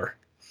out the door.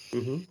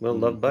 Mm-hmm. Well,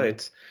 love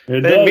bites.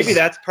 Maybe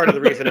that's part of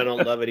the reason I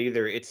don't love it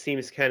either. It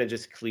seems kind of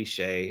just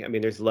cliche. I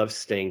mean, there's love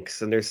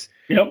stinks, and there's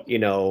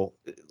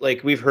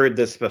like we've heard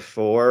this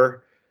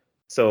before.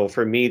 So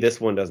for me,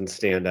 this one doesn't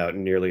stand out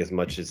nearly as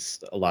much as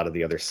a lot of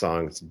the other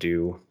songs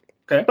do.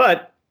 Okay.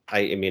 But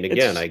I mean,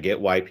 again, I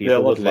get why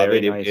people would love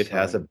it. It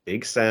has a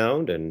big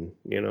sound, and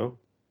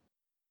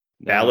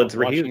ballads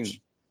were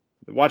huge.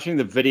 Watching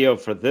the video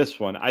for this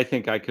one, I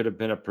think I could have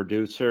been a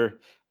producer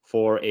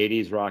for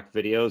 80s rock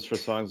videos for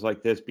songs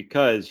like this,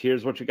 because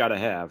here's what you got to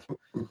have: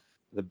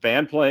 the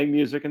band playing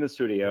music in the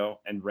studio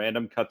and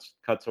random cuts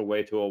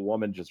away to a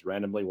woman just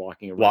randomly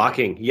walking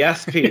around.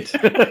 Yes, Pete.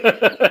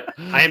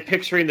 I am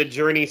picturing the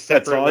Journey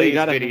Separate Ways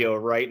video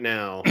right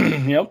now.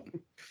 Yep.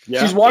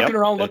 Yeah, she's walking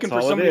around looking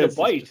for somebody to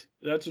bite.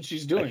 That's what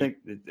she's doing.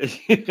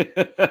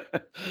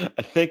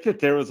 I think that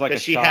there was like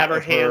Does she have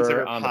her hands in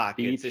her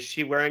pockets? Is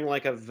she wearing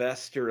like a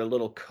vest or a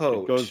little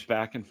coat? It goes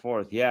back and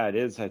forth. Yeah, it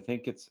is. I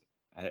think it's.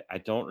 I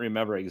don't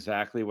remember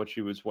exactly what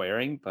she was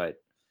wearing,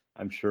 but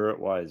I'm sure it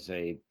was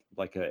a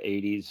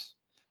 80s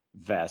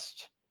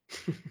vest.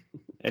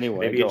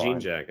 Anyway, maybe a jean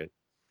jacket.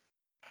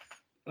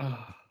 So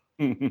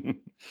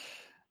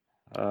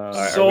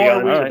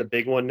are we on to the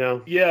big one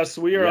now? Yes,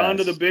 we are on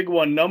to the big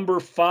one. Number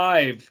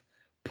 5.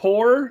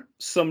 Pour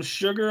Some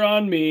Sugar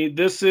on Me.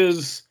 This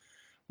is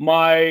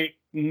my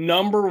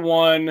number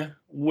 1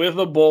 with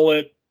a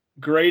bullet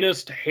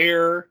greatest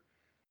hair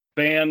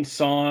band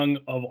song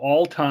of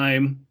all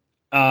time.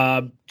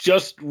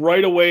 Just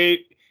right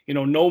away,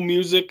 no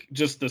music,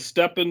 just the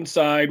step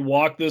inside,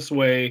 walk this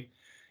way,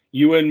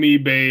 you and me,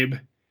 babe.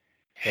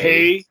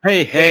 Hey.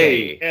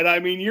 And I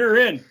mean, you're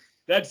in.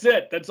 That's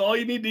it. That's all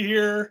you need to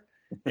hear.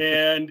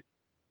 And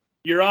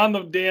you're on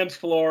the dance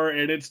floor,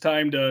 and it's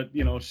time to,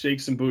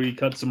 shake some booty,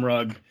 cut some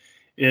rug.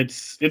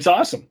 It's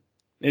awesome.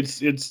 It's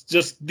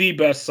just the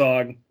best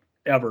song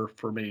ever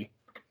for me.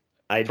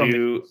 I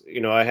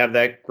have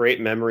that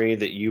great memory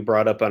that you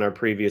brought up on our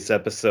previous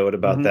episode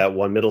about that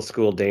one middle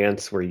school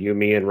dance where you,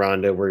 me, and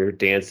Rhonda were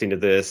dancing to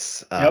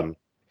this.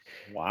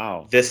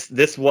 Wow.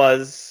 This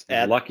was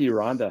at Lucky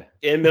Rhonda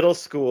in middle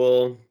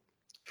school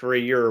for a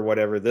year or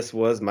whatever. This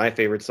was my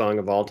favorite song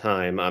of all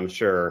time, I'm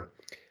sure.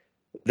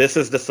 This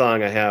is the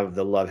song I have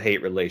the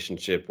love-hate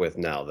relationship with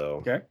now,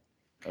 though. Okay.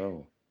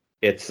 Oh.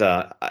 It's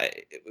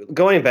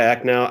going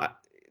back now.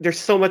 There's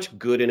so much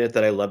good in it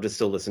that I love to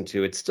still listen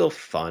to. It's still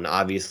fun,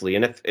 obviously.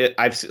 And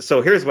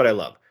so here's what I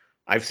love.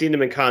 I've seen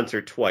them in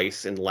concert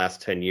twice in the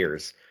last 10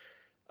 years.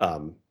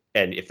 And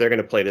if they're going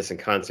to play this in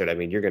concert, I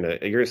mean,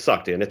 you're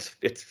sucked in. It's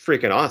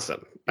freaking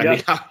awesome. I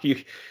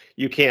mean,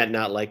 you can't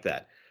not like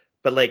that.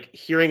 But like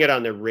hearing it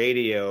on the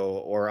radio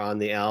or on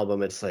the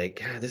album, it's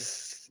like, God,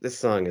 this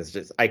song is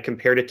just, I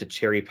compared it to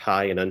Cherry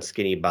Pie and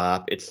Unskinny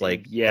Bop. It's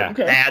like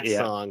that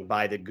song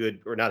by the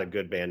good, or not a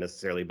good band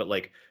necessarily, but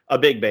like a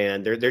big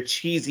band. They're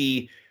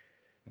cheesy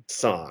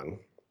song.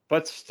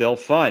 But still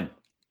fun.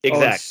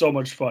 Exactly. Oh, it's so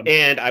much fun.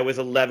 And I was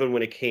 11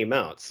 when it came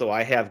out, so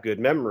I have good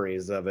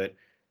memories of it.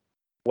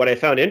 What I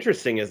found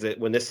interesting is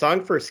that when this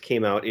song first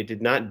came out, it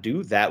did not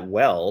do that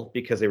well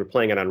because they were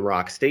playing it on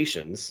rock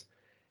stations.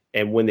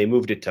 And when they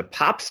moved it to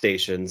pop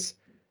stations,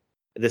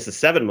 this is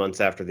 7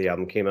 months after the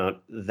album came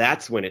out,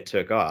 that's when it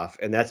took off.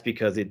 And that's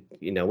because it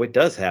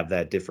does have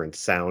that different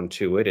sound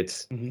to it.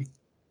 It's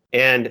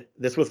and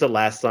this was the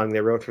last song they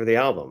wrote for the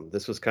album.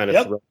 This was kind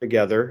of thrown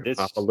together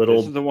off a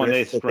little this is the one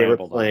they were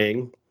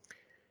playing.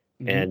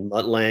 And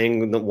Mutt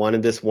Lange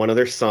wanted this one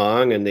other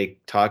song, and they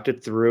talked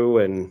it through,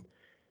 and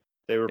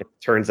it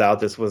turns out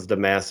this was the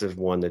massive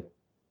one that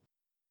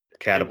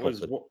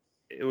catapulted.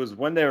 It was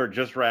when they were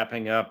just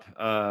wrapping up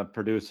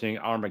producing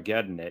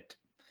Armageddon It,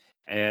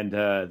 and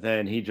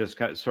then he just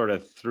sort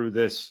of threw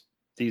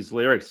these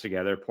lyrics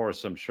together, Pour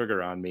Some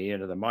Sugar on Me,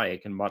 into the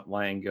mic, and Mutt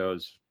Lange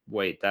goes,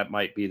 wait, that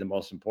might be the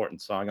most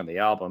important song on the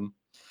album.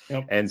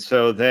 Yep. And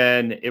so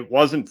then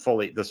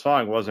the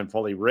song wasn't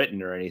fully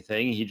written or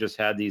anything. He just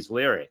had these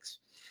lyrics.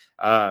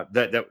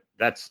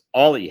 That's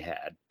all he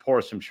had.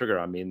 Pour Some Sugar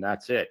on Me, and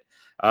that's it.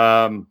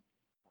 And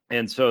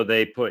so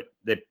they put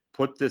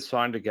this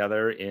song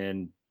together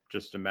in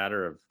just a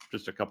matter of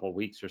just a couple of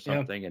weeks or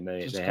something, and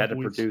they had to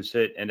produce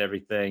it and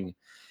everything,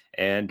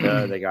 and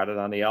they got it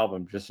on the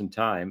album just in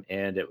time,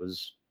 and it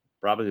was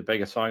probably the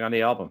biggest song on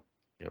the album.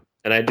 Yeah.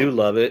 And I do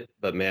love it,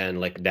 but man,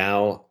 like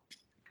now,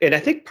 and I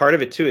think part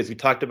of it too is we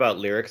talked about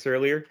lyrics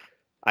earlier.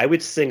 I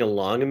would sing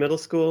along in middle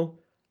school.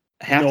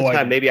 Half the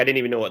time, maybe I didn't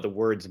even know what the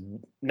words,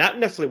 not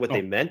necessarily what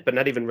they meant, but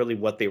not even really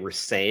what they were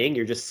saying.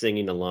 You're just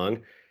singing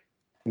along.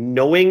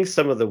 Knowing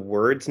some of the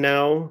words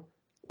now,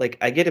 like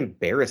I get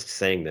embarrassed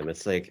saying them.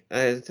 It's like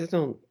I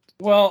don't.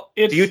 Well,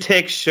 do you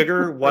take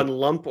sugar, one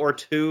lump or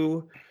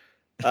two?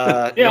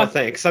 No,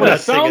 thanks. I'm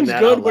not singing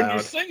that. It sounds good out when loud.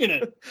 you're singing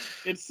it.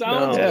 It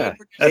sounds good.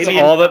 That's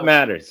all that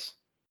matters.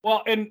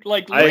 Well, and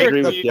like I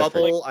agree with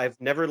bubble, I've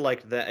never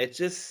liked that. It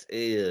just,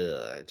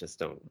 I just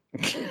don't.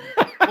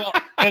 Well,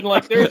 and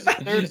like there's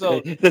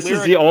a. This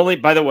is the only.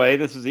 By the way,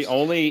 this is the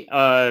only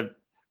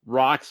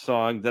rock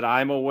song that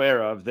I'm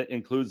aware of that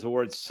includes the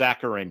word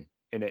saccharin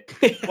in it.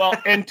 Well,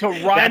 and to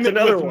rhyme it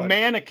with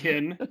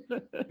mannequin,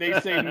 they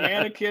say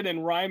mannequin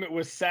and rhyme it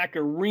with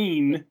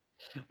saccharine.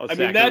 I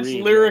mean, that's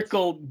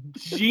lyrical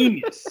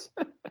genius.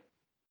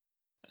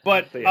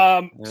 But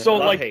so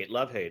love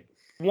hate.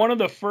 One of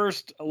the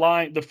first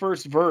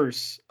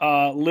verse,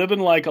 living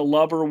like a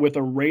lover with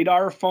a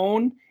radar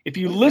phone. If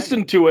you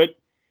listen to it,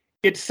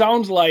 it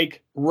sounds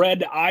like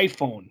Red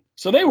iPhone.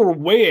 So they were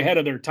way ahead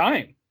of their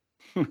time.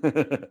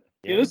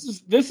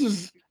 This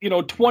is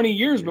 20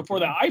 years before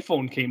the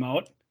iPhone came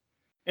out.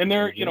 And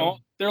they're,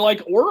 they're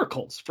like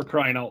oracles, for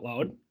crying out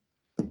loud.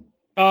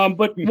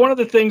 But one of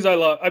the things I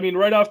love, I mean,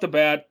 right off the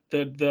bat,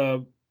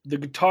 the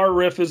guitar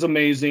riff is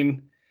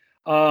amazing.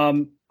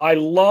 I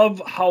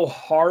love how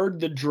hard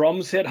the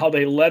drums hit, how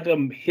they let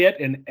them hit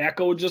and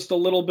echo just a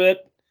little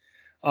bit.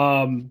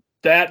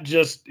 That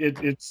just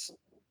it's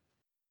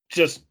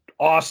just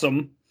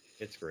awesome.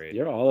 It's great.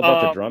 You're all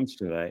about the drums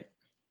tonight.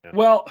 Yeah.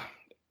 Well,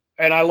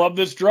 and I love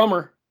this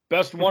drummer,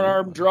 best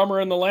one-armed drummer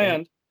in the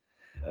land.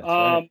 That's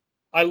right.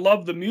 I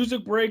love the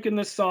music break in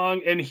this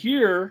song, and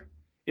here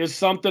is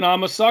something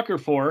I'm a sucker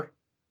for.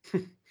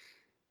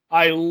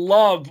 I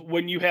love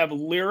when you have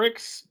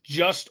lyrics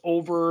just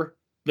over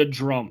the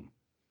drum.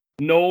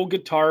 No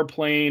guitar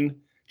playing,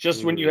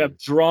 just when you have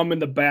drum in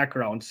the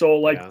background. So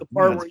like the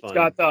part where it's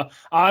got the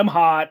I'm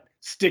hot,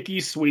 sticky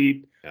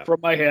sweet from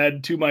my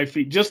head to my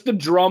feet. Just the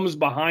drums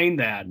behind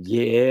that.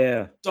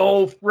 Yeah.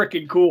 So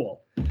freaking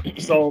cool.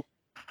 So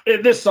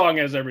this song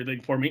has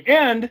everything for me.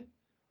 And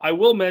I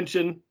will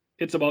mention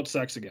it's about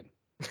sex again.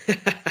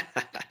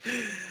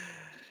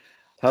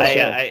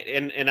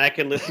 I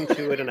can listen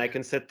to it and I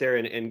can sit there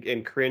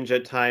and cringe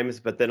at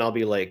times, but then I'll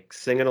be like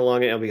singing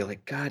along and I'll be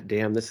like, God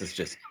damn, this is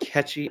just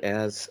catchy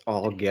as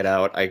all get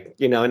out.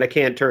 And I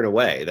can't turn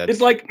away. It's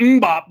like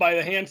Mbop by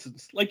the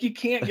Hansons. Like you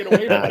can't get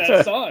away from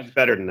that song.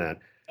 Better than that.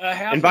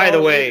 And by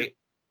the way,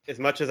 as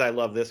much as I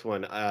love this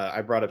one,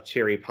 I brought up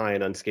Cherry Pie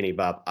and Unskinny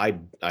Bop.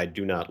 I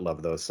do not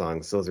love those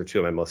songs. Those are two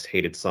of my most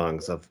hated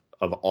songs of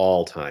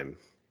all time.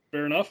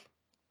 Fair enough.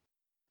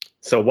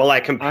 So while I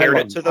compared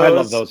it to those, I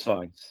love those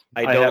songs.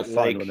 I don't have fun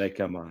like when they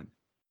come on.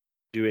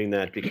 Doing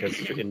that because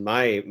in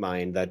my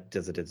mind that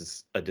does it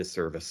a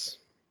disservice.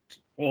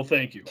 Well,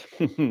 thank you.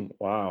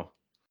 Wow.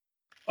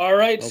 All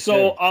right, okay.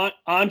 So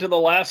on to the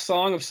last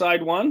song of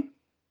side one.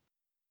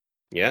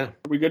 Yeah.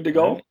 Are we good to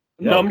go? Right.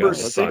 Yeah, number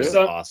 6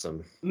 on,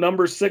 awesome.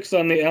 Number 6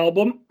 on the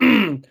album,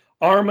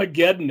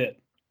 Armageddon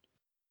It.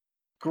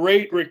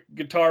 Great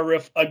guitar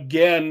riff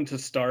again to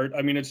start.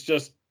 I mean, it's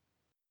just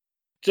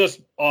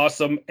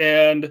awesome.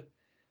 And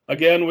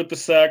again with the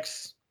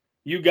sex,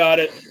 you got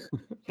it,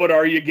 but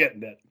are you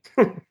getting it?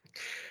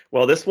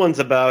 Well, this one's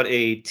about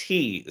a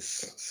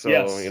tease. So,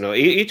 yes.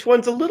 Each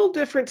one's a little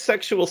different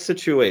sexual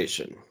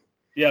situation.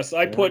 Yes,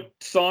 I put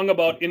song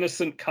about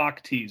innocent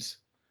cock tease.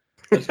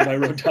 That's what I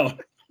wrote down.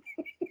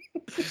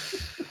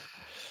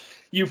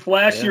 You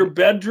flash your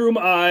bedroom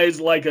eyes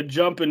like a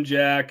jumping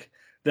jack,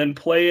 then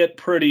play it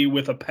pretty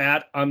with a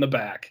pat on the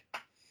back.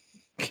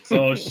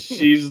 So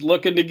she's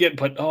looking to get,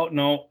 but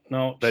no.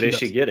 But is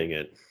she getting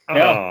it?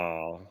 Yeah.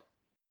 Oh.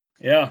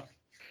 Yeah.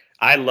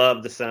 I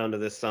love the sound of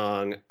this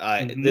song.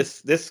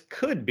 This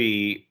could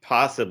be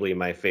possibly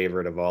my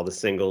favorite of all the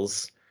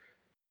singles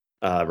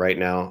right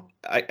now.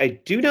 I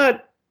do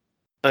not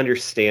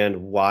understand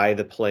why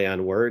the play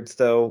on words,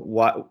 though.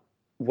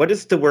 What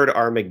does the word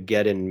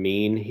Armageddon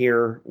mean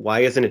here? Why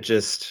isn't it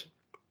just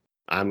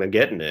I'm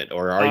getting it,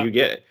 or are you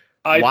getting?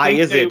 Why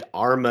is it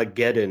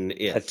Armageddon?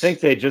 I think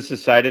they just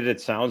decided it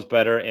sounds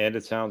better and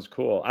it sounds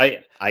cool.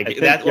 I think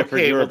that's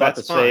okay. You were about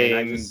that's the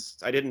fine. same.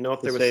 I didn't know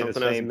if there was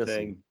something I was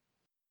missing.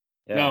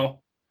 Yeah. No,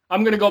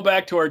 I'm going to go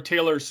back to our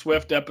Taylor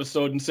Swift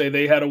episode and say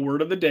they had a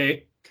word of the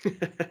day,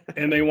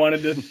 and they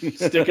wanted to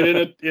stick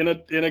it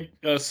in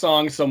a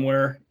song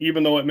somewhere,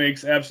 even though it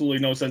makes absolutely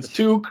no sense.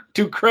 To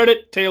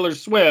credit Taylor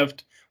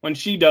Swift, when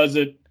she does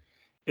it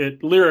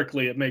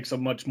lyrically it makes a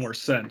much more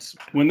sense.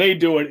 When they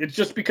do it, it's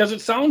just because it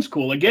sounds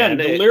cool. Again,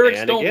 the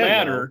lyrics don't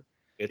matter.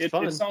 It's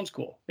fun. It sounds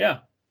cool. Yeah.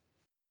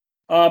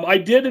 I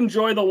did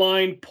enjoy the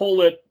line,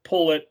 pull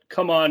it,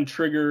 come on,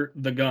 trigger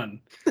the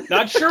gun.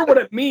 Not sure what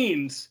it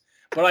means,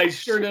 but I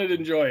sure did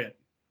enjoy it.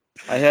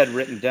 I had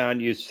written down,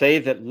 you say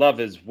that love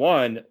is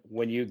one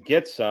when you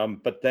get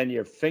some, but then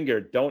your finger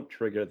don't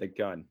trigger the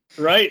gun.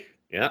 Right.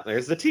 Yeah,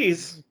 there's the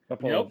tease.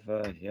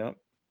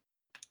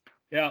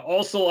 Yeah,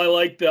 also I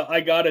like the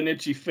I got an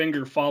itchy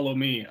finger, follow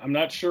me. I'm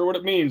not sure what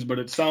it means, but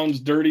it sounds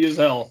dirty as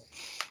hell.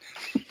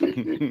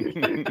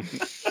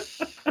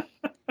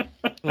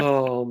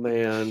 Oh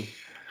man.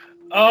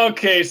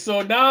 Okay,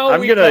 so now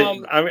I'm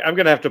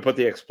gonna have to put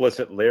the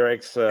explicit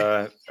lyrics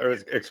or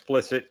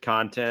explicit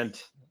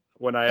content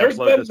when I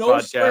upload this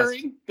podcast.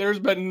 Swearing. There's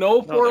been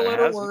no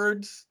 4-letter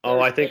words.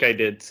 I think I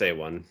did say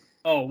one.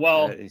 Oh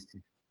well.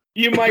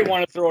 You might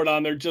want to throw it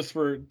on there just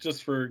for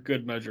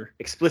good measure.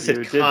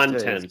 Explicit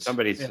content.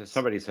 Somebody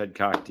said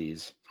cock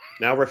tease.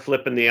 Now we're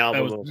flipping the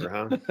album over,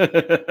 huh?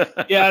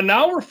 Yeah,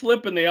 now we're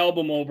flipping the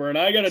album over, and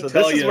I got to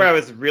tell you. This is where I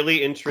was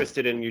really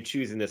interested in you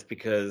choosing this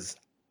because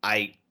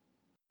a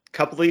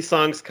couple of these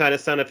songs kind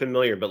of sounded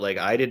familiar, but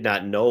I did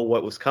not know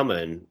what was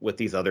coming with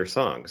these other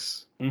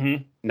songs.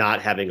 Mm-hmm.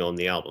 Not having owned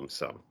the album,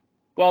 so.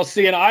 Well,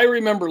 see, and I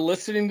remember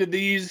listening to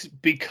these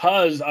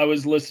because I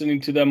was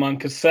listening to them on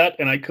cassette,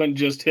 and I couldn't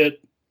just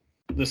hit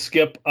the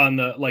skip on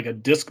the a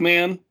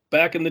Discman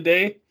back in the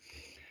day.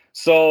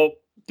 So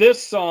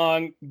this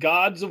song,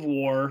 Gods of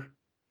War,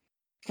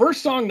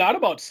 first song not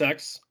about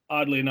sex,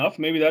 oddly enough.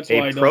 Maybe that's why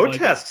I don't like it.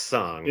 Protest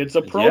song. It's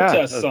a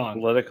protest song.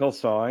 Political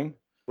song.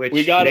 Which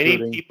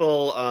many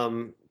people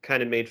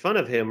kind of made fun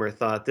of him or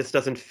thought this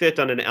doesn't fit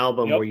on an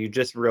album where you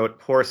just wrote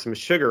 "Pour Some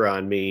Sugar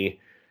on Me."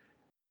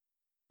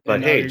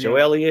 But hey, Joe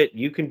Elliott,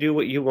 you can do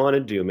what you want to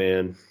do,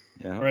 man.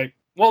 Yeah. Right.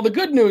 Well, the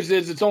good news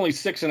is it's only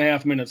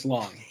 6.5 minutes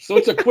long, so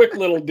it's a quick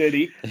little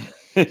ditty.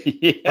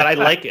 Yeah. But I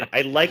like it.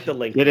 I like the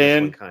length. Get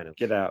in, one, kind of.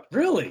 Get out.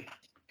 Really?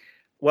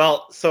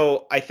 Well,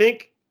 so I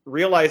think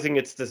realizing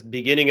it's this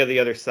beginning of the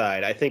other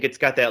side, I think it's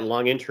got that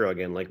long intro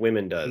again, like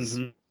Women does.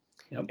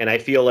 Mm-hmm. Yep. And I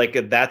feel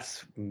like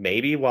that's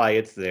maybe why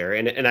it's there.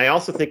 And I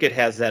also think it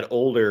has that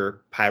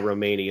older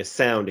Pyromania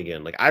sound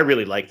again. Like, I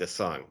really like this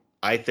song.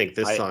 I think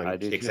this song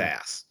kicks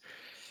ass.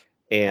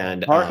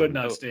 And I could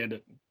not stand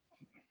it.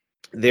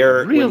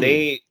 When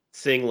they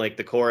sing like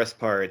the chorus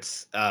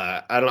parts,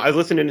 I was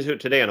listening to it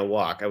today on a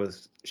walk. I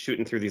was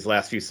shooting through these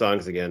last few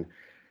songs again,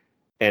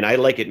 and I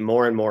like it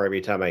more and more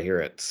every time I hear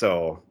it.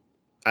 So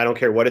I don't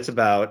care what it's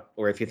about,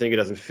 or if you think it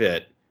doesn't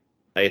fit.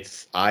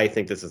 I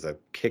think this is a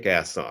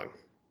kick-ass song.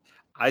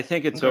 I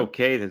think it's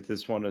okay that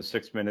this one is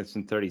 6 minutes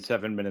and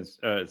 37 minutes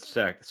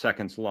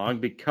seconds long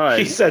because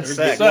he said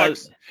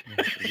sex.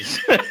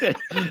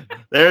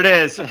 There it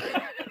is.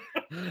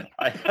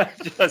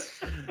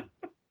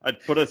 I'd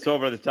put us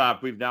over the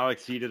top. We've now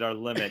exceeded our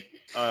limit.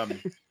 But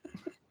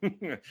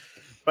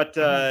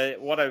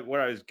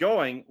where I was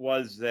going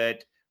was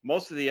that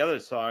most of the other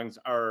songs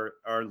are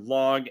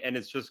long, and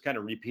it's just kind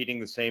of repeating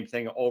the same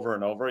thing over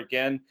and over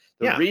again.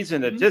 The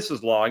reason that this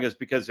is long is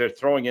because they're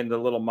throwing in the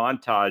little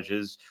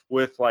montages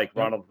with like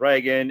Ronald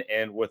Reagan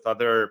and with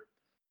other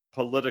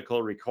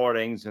political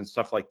recordings and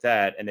stuff like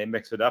that, and they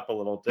mix it up a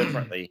little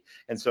differently,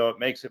 and so it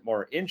makes it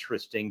more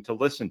interesting to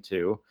listen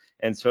to,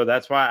 and so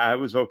that's why I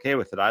was okay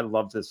with it. I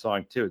love this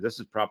song too. This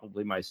is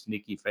probably my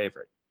sneaky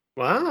favorite.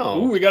 Wow.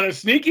 Ooh, we got a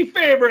sneaky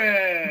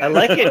favorite. I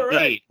like it.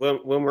 Right.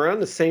 When we're on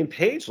the same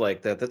page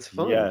like that, that's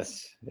fun.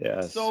 Yes.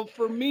 So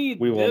for me,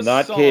 we will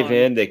not cave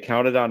in. They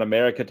counted on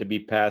America to be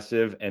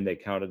passive, and they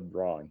counted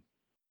wrong.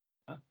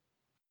 Huh?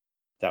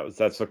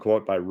 That's the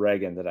quote by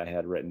Reagan that I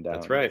had written down.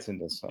 That's right. It's in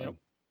this song. Yep.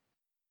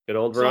 Good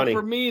old Ronnie. So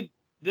for me,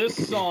 this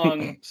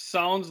song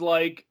sounds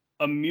like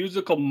a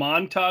musical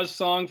montage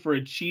song for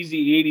a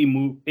cheesy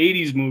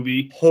 80s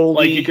movie. Holy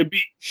like it could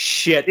be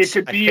shit. It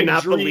could be I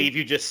cannot believe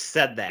you just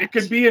said that. It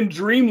could be in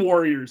Dream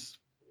Warriors.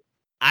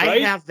 I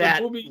have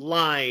that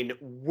line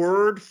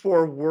word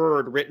for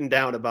word written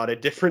down about a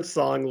different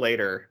song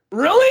later.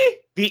 Really?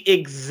 The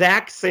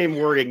exact same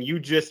wording you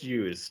just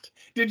used.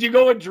 Did you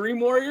go with Dream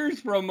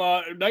Warriors from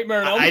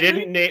Nightmare on Elm Street? I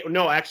didn't.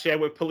 No, actually, I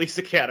went Police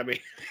Academy.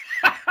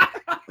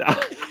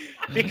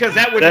 Because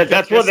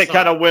that's where they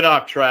kind of went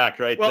off track,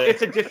 right? Well,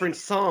 it's a different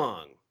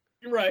song.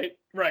 Right.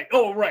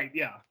 Oh, right,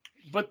 yeah.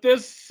 But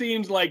this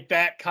seems like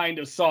that kind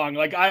of song.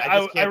 Like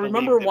I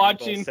remember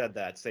watching. We both said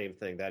that same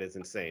thing. That is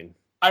insane.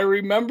 I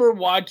remember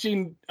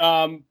watching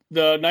the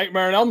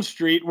Nightmare on Elm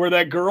Street where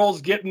that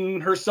girl's getting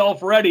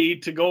herself ready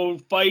to go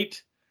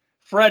fight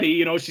Freddy.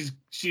 You know,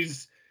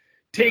 she's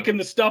taking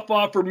the stuff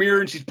off her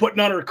mirror and she's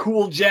putting on her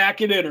cool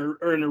jacket and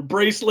her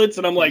bracelets,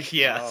 and I'm like,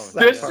 yes,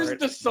 this is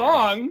the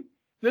song.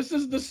 This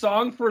is the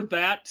song for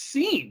that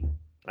scene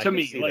to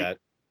me. Like, that.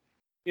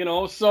 You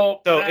know,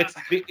 so it's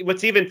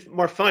what's even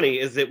more funny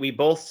is that we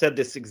both said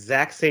this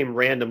exact same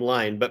random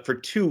line, but for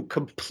two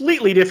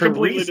completely different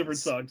reasons. Different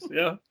songs.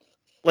 Yeah.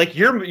 Like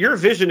your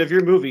vision of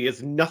your movie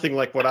is nothing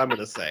like what I'm going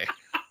to say.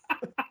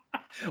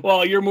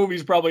 Well, your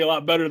movie's probably a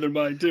lot better than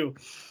mine too.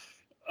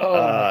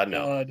 Oh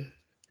no.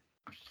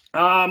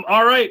 God.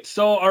 All right.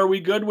 So are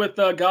we good with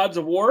Gods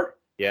of War?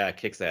 Yeah, it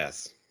kicks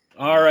ass.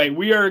 All right.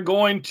 We are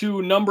going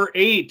to number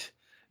 8.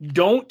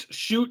 Don't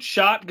shoot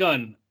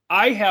shotgun.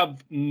 I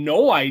have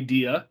no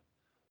idea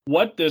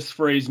what this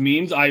phrase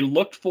means. I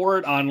looked for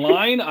it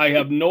online. I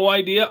have no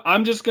idea.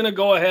 I'm just going to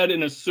go ahead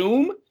and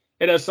assume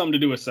it has something to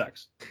do with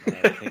sex.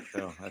 I think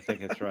so. I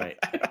think it's right.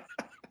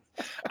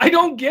 I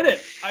don't get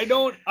it. I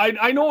know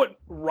what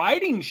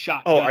riding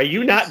shotgun. Oh, are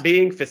you not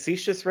being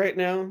facetious right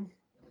now?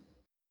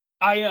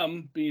 I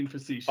am being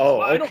facetious.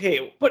 Oh,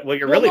 okay. Well,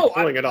 you're really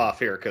pulling it off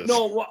here.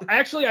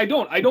 Actually, I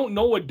don't. I don't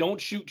know what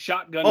 "don't shoot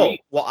shotgun"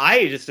 means. Well,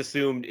 I just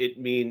assumed it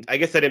means. I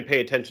guess I didn't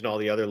pay attention to all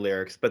the other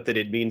lyrics, but that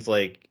it means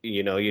like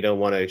you don't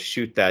want to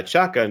shoot that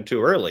shotgun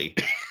too early.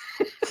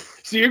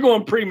 So you're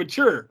going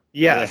premature.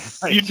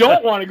 Yes. You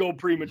don't want to go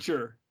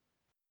premature.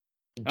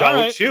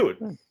 Don't shoot.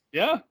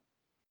 Yeah.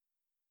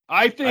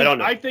 I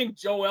think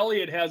Joe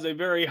Elliott has a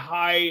very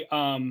high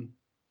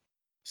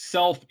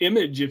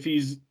self-image if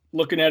he's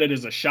looking at it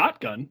as a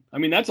shotgun. I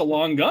mean, that's a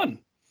long gun,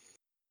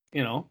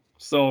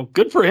 so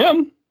good for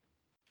him.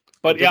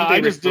 But yeah, I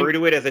just refer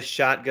to it as a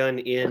shotgun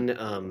in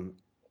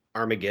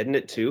Armageddon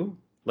it too.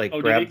 Like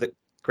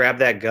grab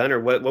that gun, or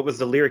what was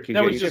the lyric you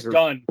gave? That was just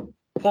gun.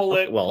 Pull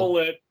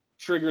it,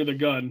 trigger the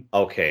gun.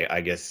 Okay,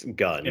 I guess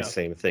gun,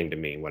 same thing to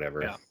me,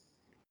 whatever. Yeah.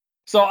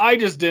 So I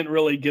just didn't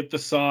really get the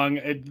song,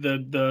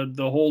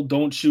 the whole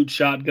 "don't shoot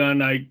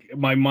shotgun."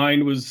 My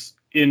mind was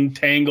in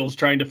tangles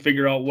trying to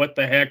figure out what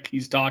the heck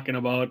he's talking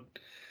about.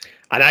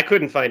 And I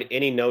couldn't find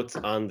any notes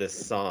on this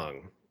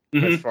song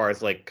as far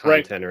as like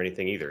content or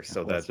anything either.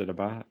 So what's it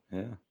about?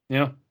 Yeah.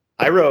 Yeah.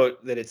 I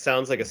wrote that it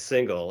sounds like a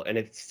single, and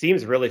it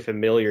seems really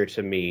familiar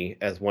to me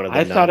as one of the.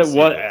 I thought it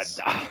was.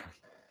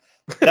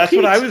 That's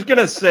what I was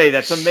gonna say.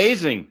 That's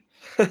amazing,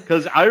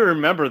 because I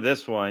remember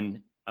this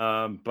one,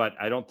 but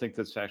I don't think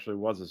this actually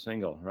was a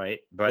single, right?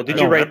 But well, did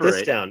you write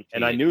this down? Pete?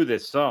 And I knew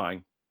this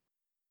song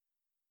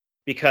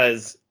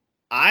because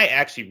I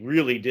actually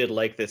really did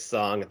like this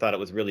song. I thought it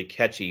was really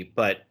catchy,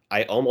 but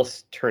I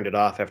almost turned it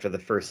off after the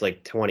first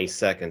 20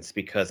 seconds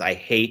because I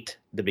hate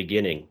the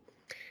beginning.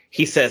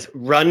 He says,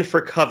 "Run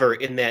for cover"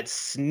 in that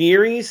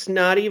sneery,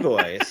 snotty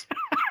voice.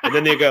 And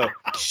then they go,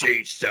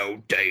 "She's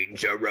so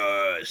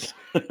dangerous."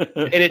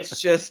 And it's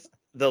just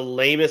the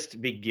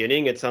lamest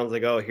beginning. It sounds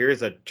like, oh,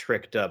 here's a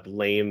tricked up,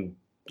 lame,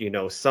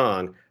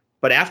 song.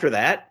 But after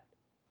that,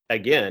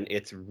 again,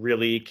 it's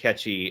really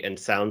catchy and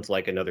sounds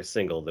like another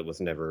single that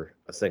was never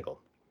a single.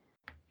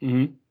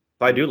 Mm-hmm.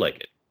 But I do like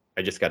it.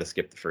 I just got to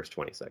skip the first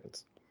 20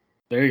 seconds.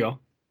 There you go.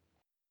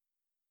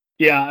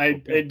 Yeah,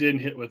 it didn't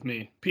hit with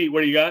me. Pete,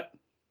 what do you got?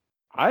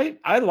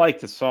 I like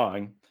the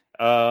song.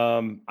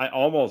 I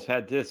almost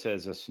had this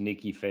as a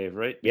sneaky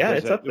favorite. Yeah,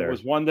 it's up there. It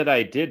was one that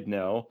I did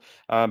know,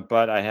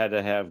 but I had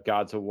to have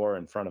Gods of War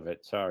in front of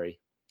it. Sorry.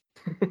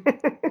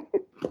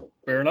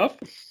 Fair enough.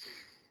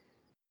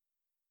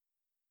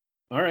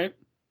 All right.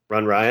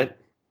 Run Riot.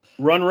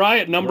 Run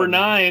Riot, number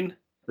 9.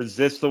 Is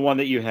this the one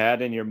that you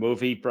had in your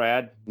movie,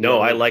 Brad?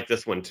 No, I like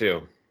this one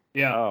too.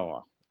 Yeah.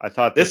 Oh, I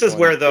thought this is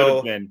where,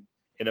 though, been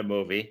in a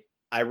movie.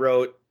 I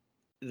wrote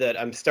that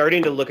I'm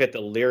starting to look at the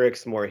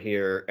lyrics more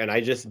here, and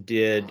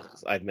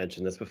I've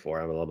mentioned this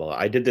before, blah, blah, blah.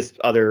 I did this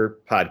other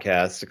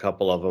podcast, a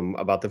couple of them,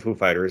 about the Foo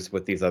Fighters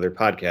with these other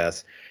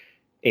podcasts,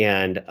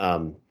 and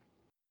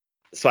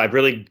so I've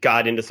really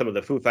got into some of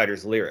the Foo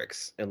Fighters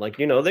lyrics, and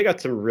they got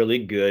some really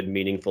good,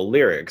 meaningful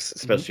lyrics,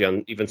 especially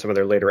on even some of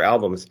their later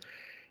albums,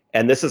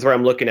 and this is where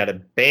I'm looking at a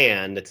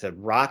band, it's a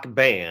rock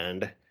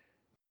band,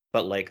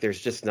 but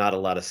there's just not a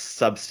lot of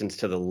substance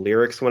to the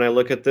lyrics when I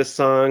look at this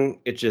song.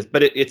 It's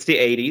the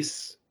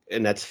 80s,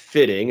 and that's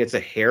fitting. It's a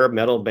hair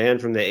metal band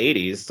from the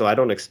 80s, so I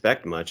don't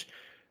expect much.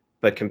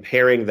 But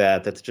comparing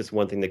that's just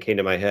one thing that came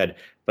to my head.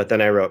 But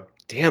then I wrote,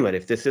 damn it,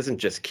 if this isn't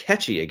just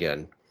catchy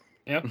again.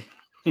 Yep.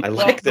 I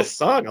like this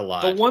song a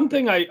lot. The one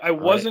thing I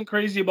wasn't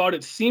crazy about,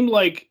 it seemed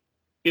like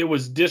it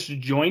was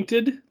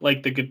disjointed,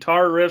 like the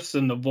guitar riffs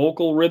and the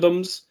vocal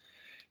rhythms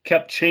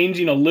kept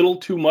changing a little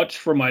too much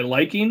for my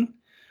liking.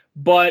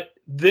 But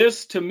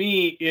this, to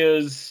me,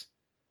 is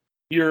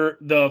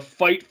the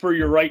fight for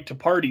your right to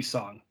party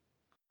song.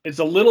 It's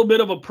a little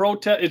bit of a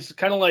protest. It's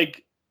kind of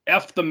like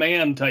F the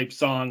man type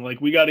song.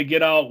 We got to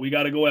get out. We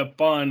got to go have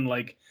fun.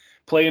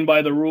 Playing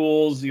by the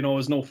rules,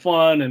 is no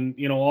fun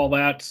and, all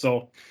that.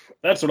 So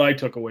that's what I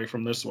took away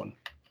from this one.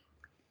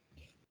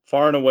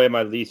 Far and away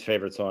my least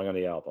favorite song on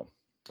the album.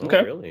 Okay.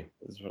 Oh, really?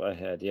 Is what I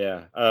had,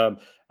 yeah.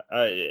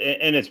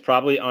 And it's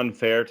probably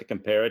unfair to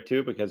compare it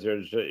to because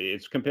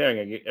it's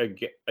comparing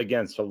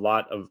against a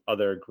lot of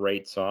other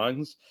great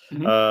songs.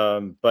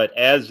 Mm-hmm. But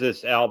as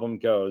this album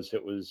goes,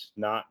 it was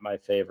not my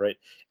favorite.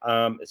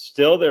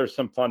 Still, there's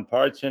some fun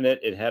parts in it.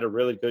 It had a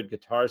really good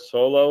guitar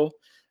solo,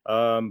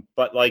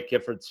 but like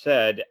Gifford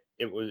said,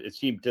 it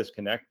seemed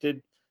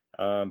disconnected.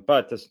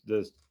 But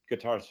the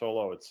guitar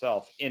solo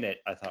itself in it,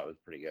 I thought was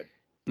pretty good.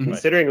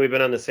 Considering we've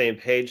been on the same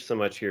page so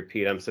much here,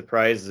 Pete, I'm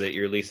surprised that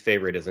your least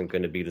favorite isn't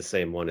going to be the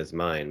same one as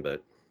mine.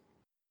 But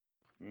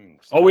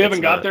we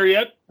haven't got there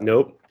yet?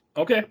 Nope.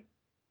 Okay.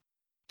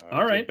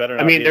 All right.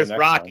 There's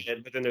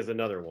Rocket, but then there's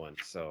another one.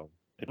 So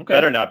it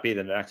better not be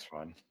the next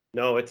one.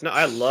 No, it's not.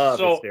 I love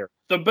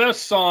the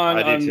best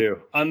song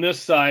on this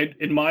side,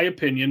 in my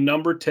opinion,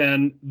 number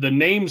 10, the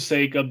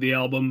namesake of the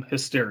album,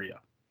 Hysteria.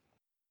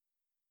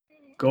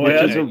 Go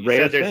ahead. Which is a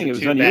rare thing. It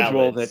was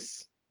unusual that.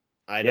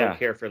 I don't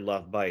care for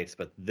Love Bites,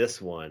 but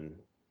this one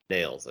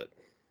nails it.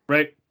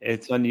 Right.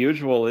 It's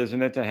unusual,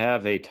 isn't it, to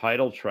have a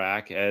title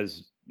track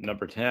as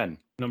number 10?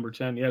 Number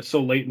 10, yeah. It's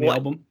so late in the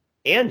album.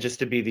 And just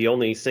to be the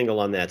only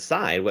single on that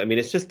side. I mean,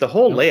 it's just the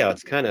whole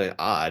layout's kind of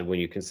odd when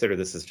you consider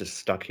this is just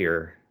stuck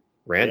here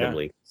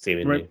randomly,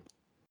 seemingly.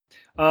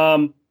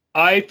 Right.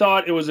 I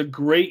thought it was a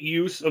great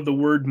use of the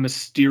word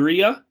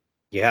mysteria.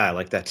 Yeah, I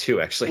like that too,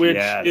 actually. Which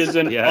is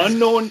an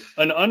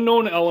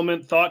unknown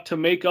element thought to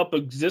make up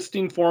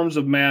existing forms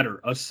of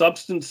matter, a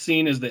substance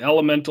seen as the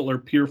elemental or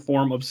pure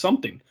form of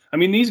something. I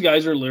mean, these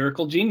guys are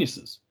lyrical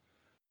geniuses.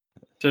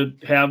 To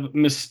have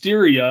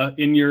mysteria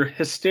in your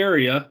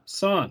Hysteria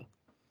song.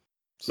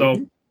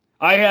 So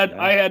I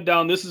had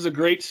down, this is a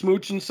great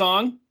smooching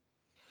song,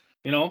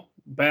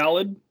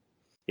 ballad.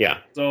 Yeah.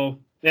 So,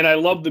 and I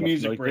love the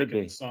music break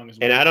in the song as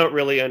well. And I don't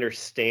really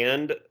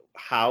understand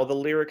how the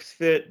lyrics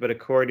fit, but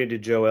according to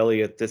Joe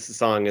Elliott, this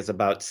song is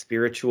about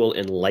spiritual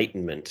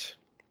enlightenment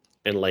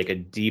and a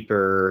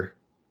deeper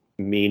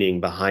meaning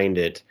behind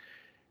it.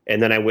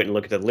 And then I went and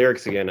looked at the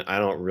lyrics again. I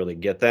don't really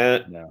get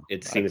that. No,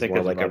 it seems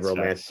more like a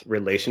romance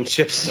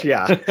relationships.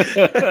 Yeah.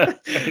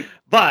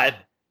 But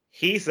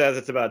he says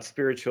it's about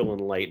spiritual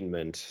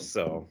enlightenment.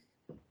 So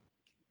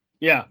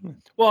yeah.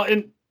 Well,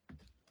 and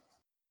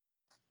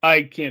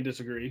I can't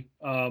disagree.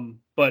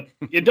 But but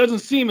it doesn't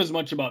seem as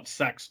much about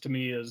sex to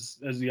me as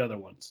the other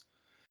ones.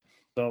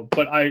 So,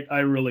 but I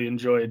really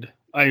enjoyed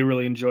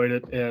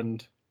it,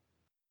 and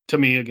to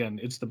me, again,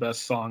 it's the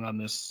best song on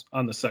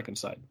the second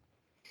side.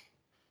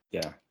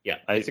 Yeah,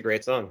 it's a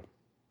great song.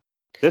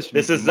 This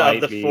is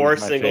of the 4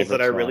 singles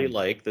that I really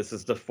like. This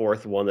is the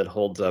 4th one that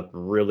holds up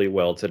really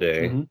well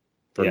today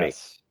for me.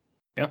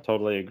 Yeah,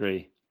 totally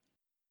agree.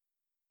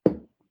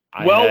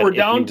 We're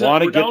down to.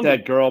 Want to get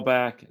that girl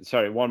back?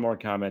 Sorry, one more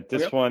comment.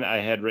 This one I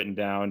had written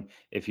down.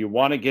 If you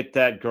want to get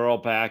that girl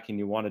back and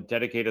you want to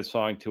dedicate a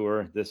song to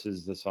her, this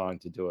is the song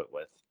to do it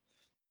with.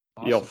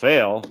 Awesome. You'll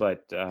fail,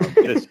 but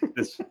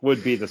this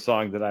would be the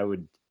song that I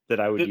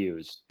would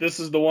use. This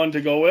is the one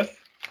to go with.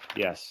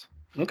 Yes.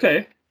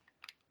 Okay.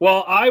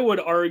 Well, I would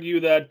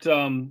argue that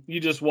you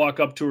just walk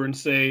up to her and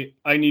say,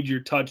 "I need your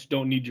touch,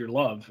 don't need your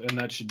love," and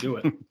that should do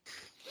it.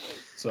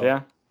 So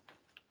yeah,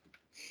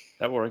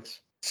 that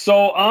works.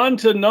 So on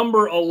to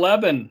number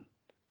 11,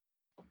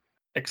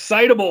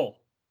 Excitable.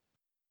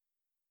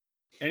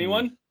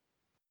 Anyone?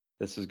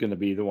 This is going to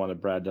be the one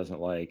that Brad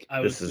doesn't like.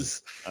 This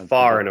is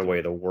far and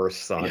away the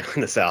worst song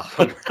on this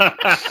album.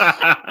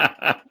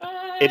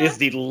 It is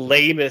the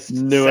lamest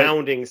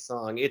sounding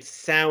song. It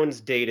sounds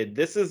dated.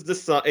 This is the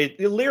song.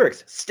 The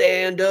lyrics,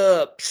 stand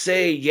up,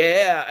 say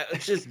yeah.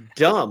 It's just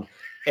dumb.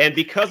 And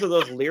because of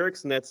those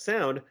lyrics and that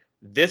sound,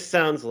 this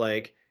sounds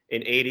like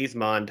an 80s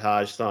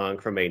montage song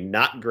from a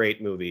not great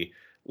movie,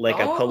 like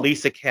a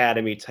Police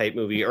Academy type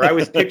movie. Or I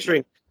was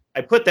picturing,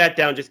 I put that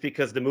down just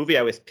because the movie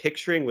I was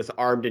picturing was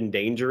Armed and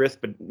Dangerous,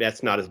 but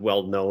that's not as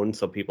well known,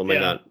 so people may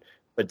not,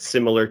 but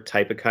similar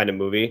type of kind of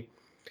movie.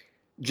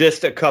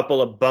 Just a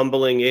couple of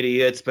bumbling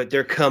idiots, but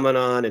they're coming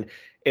on.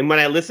 And when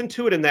I listen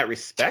to it in that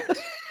respect,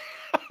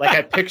 like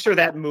I picture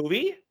that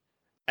movie,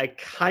 I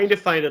kind of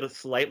find it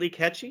slightly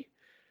catchy.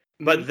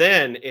 But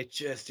then it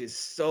just is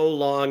so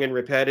long and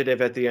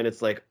repetitive at the end.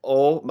 It's like,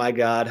 oh my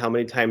God, how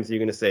many times are you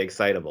going to say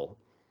excitable?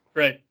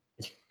 Right.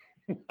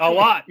 A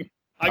lot.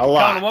 I can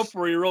count them up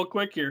for you real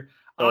quick here.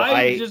 So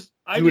I just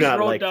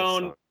wrote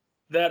down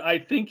that I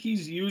think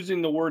he's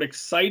using the word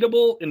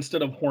excitable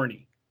instead of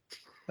horny.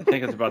 I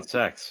think it's about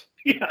sex.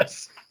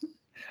 Yes.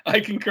 I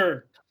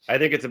concur. I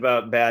think it's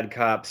about bad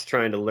cops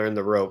trying to learn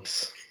the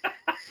ropes.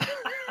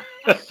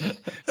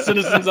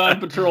 Citizens on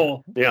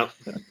patrol. Yeah.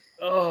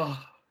 Oh.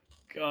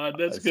 God,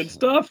 that's good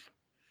stuff.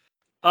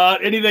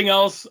 Anything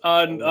else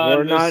on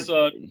this?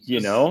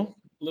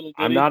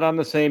 I'm not on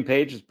the same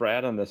page as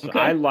Brad on this. Okay.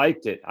 I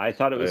liked it. I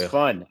thought it was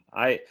fun.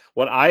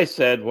 What I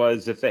said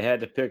was if they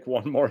had to pick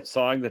one more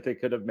song that they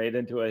could have made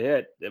into a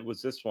hit, it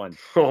was this one.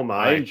 Oh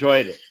my! I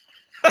enjoyed it.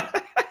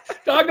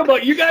 Talk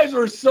about you guys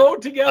were so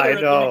together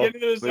at the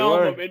beginning of this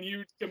album, and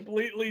you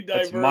completely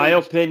diverged. It's my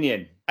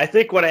opinion. I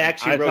think what I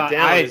actually wrote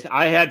down.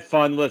 I had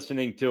fun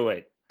listening to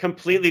it.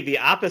 Completely the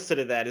opposite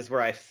of that is where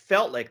I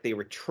felt like they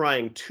were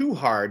trying too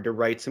hard to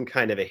write some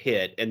kind of a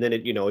hit, and then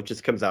it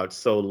just comes out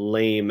so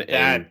lame.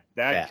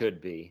 That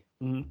could be.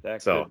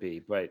 That could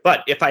be.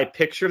 But if I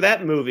picture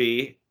that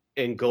movie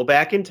and go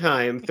back in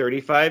time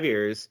 35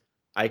 years,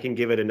 I can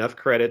give it enough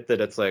credit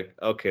that it's like,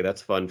 okay,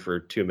 that's fun for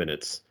 2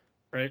 minutes,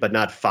 right? But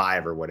not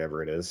 5 or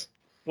whatever it is.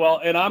 Well,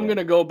 and I'm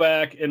gonna go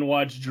back and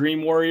watch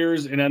Dream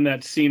Warriors, and on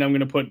that scene, I'm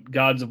gonna put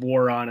Gods of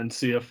War on and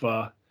see if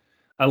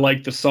I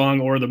like the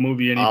song or the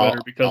movie any better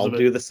because of it. I'll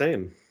do the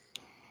same.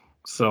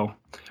 So,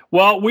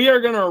 well, we are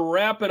going to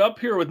wrap it up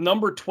here with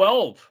number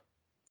 12.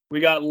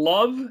 We got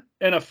Love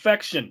and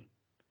Affection.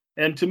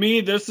 And to me,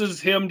 this is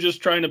him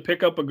just trying to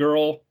pick up a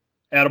girl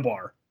at a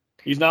bar.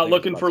 He's not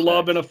looking for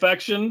love and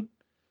affection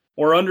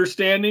or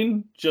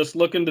understanding, just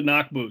looking to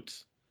knock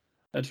boots.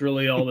 That's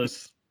really all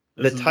this.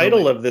 The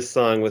title of this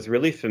song was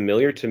really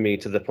familiar to me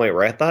to the point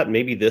where I thought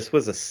maybe this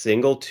was a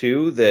single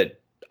too that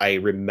I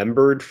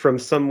remembered from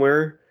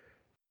somewhere.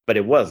 But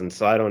it wasn't,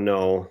 so I don't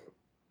know.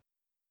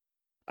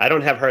 I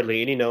don't have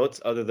hardly any notes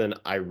other than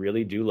I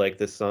really do like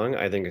this song.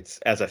 I think it's,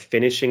 as a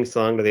finishing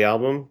song to the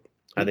album,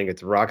 I think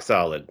it's rock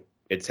solid.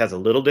 It has a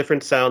little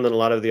different sound than a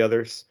lot of the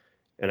others,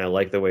 and I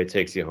like the way it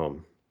takes you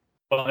home.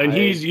 Well, and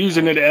he's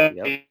using it as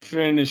a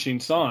finishing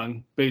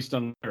song based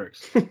on the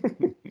lyrics.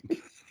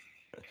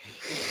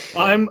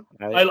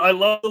 I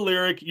love the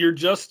lyric, "You're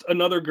just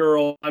another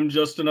girl, I'm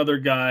just another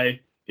guy,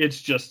 it's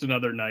just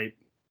another night."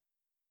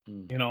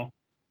 You know?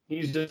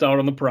 He's just out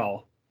on the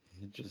prowl.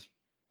 He's just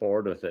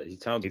bored with it.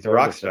 He's a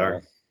rock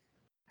star.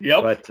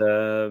 Yep. But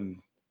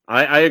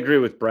I agree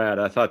with Brad.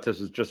 I thought this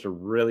was just a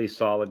really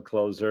solid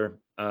closer.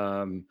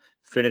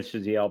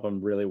 Finishes the album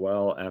really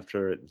well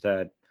after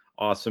that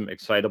awesome,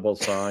 excitable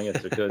song.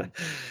 It's a good.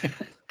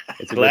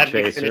 It's glad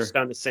good we finished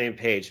on the same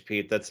page,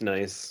 Pete. That's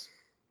nice.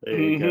 There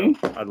you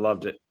go. I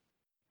loved it.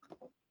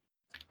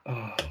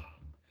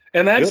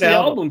 And that's good the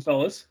album,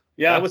 fellas.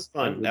 Yeah, that was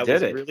fun. That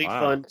was really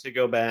fun to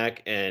go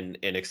back and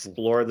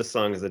explore the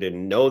songs I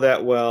didn't know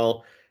that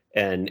well,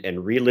 and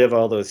relive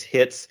all those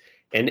hits,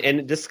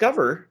 and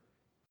discover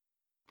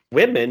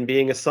Women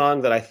being a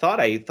song that I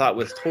thought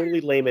was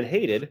totally lame and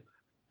hated,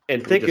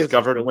 and think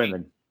discovered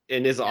Women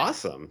and is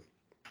awesome.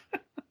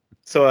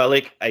 So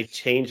I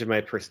changed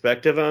my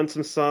perspective on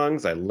some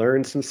songs. I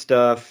learned some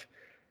stuff.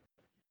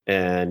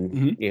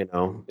 And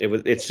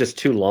it's just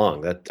too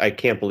long. That I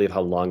can't believe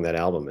how long that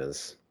album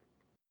is.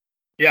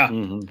 Yeah,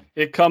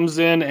 It comes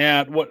in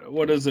at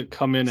what does it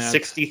come in at?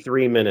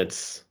 63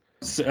 minutes.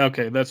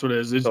 Okay, that's what it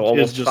is. It's so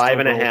almost just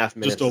 5.5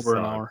 minutes. Just over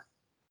an hour.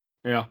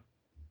 Yeah.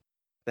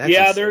 That's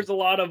insane. There's a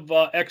lot of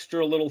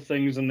extra little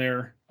things in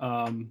there,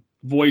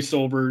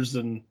 voiceovers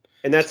and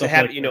that's to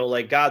have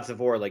like Gods of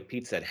War, like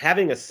Pete said,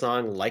 having a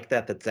song like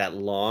that's that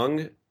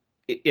long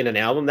in an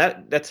album,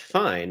 that's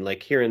fine.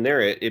 Like here and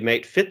there, it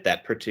might fit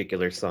that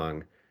particular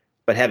song,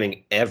 but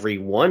having every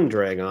one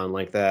drag on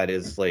like that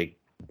is like,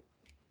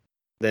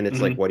 then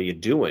it's like, what are you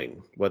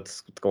doing?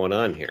 What's going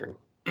on here?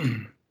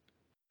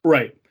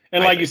 Right.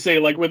 And like you say,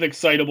 like with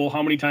Excitable,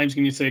 how many times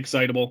can you say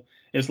Excitable?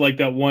 It's like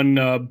that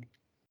one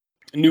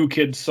New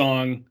Kids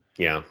song.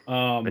 Yeah.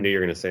 I knew you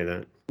were going to say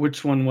that.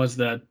 Which one was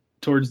that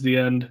towards the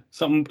end?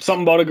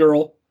 Something about a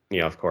girl.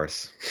 Yeah, of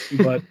course.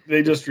 But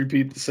they just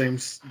repeat the same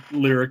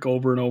lyric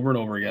over and over and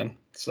over again.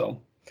 So,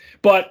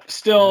 but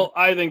still,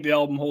 I think the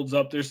album holds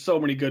up. There's so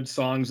many good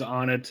songs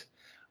on it.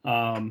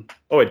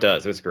 It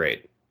does. It was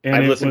great.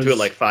 I've listened to it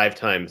like 5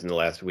 times in the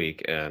last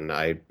week, and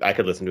I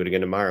could listen to it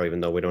again tomorrow, even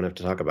though we don't have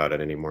to talk about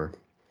it anymore.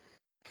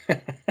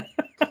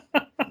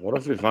 What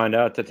if we find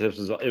out that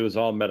it was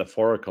all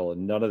metaphorical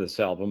and none of this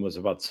album was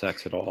about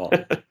sex at all?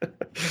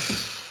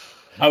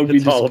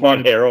 It's all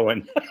about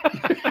heroin.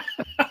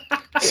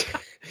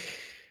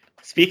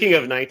 Speaking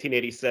of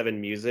 1987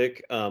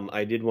 music,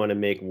 I did want to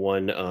make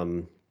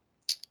one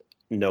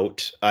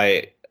note.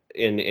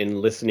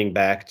 In listening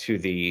back to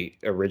the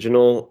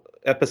original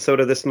episode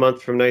of this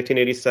month from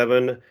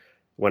 1987,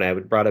 when I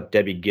brought up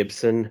Debbie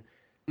Gibson,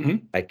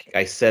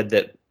 I said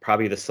that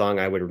probably the song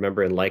I would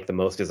remember and like the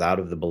most is Out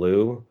of the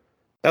Blue.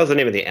 That was the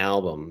name of the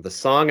album. The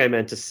song I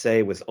meant to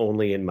say was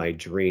Only in My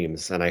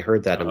Dreams, and I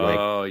heard that and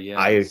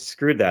I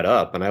screwed that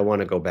up, and I want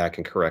to go back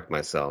and correct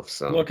myself.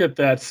 So look at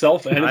that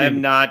self-editing. I am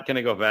not going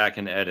to go back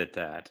and edit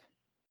that.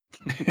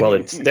 Well,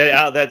 it's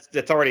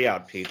already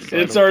out, Pete. So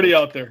it's already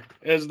out there,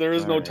 as there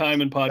is no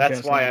time in podcasting.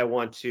 That's why I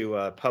want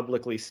to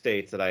publicly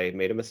state that I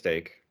made a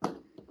mistake.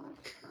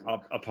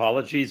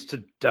 Apologies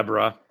to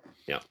Deborah.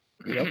 Yeah.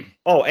 Yep.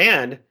 Oh,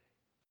 and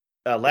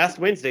last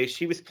Wednesday,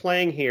 she was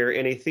playing here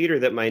in a theater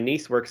that my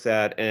niece works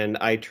at, and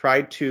I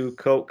tried to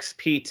coax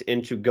Pete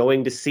into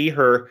going to see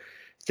her,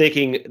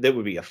 thinking that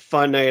would be a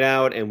fun night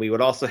out, and we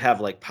would also have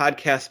like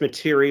podcast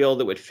material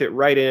that would fit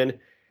right in,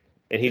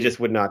 and he just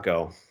would not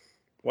go.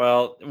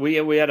 Well, we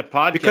had a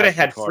podcast. We could have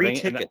had free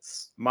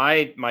tickets.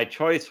 My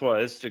choice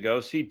was to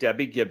go see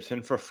Debbie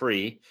Gibson for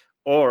free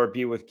or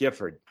be with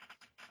Gifford.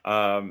 We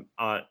were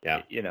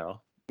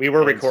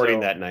recording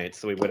that night,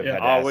 so we would have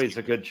had always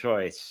a good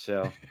choice.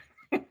 So.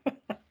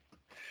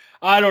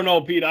 I don't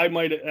know, Pete. I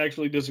might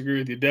actually disagree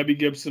with you. Debbie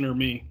Gibson or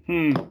me?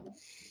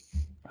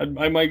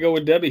 I might go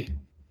with Debbie.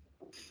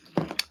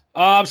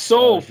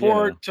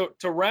 To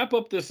wrap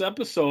up this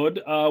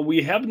episode,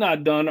 we have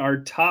not done our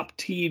top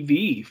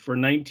TV for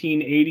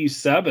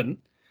 1987.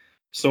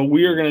 So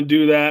we are going to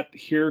do that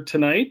here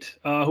tonight.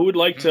 Who would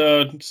like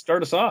to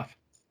start us off?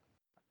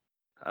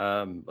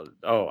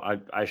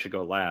 I should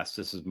go last.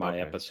 This is my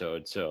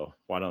episode, so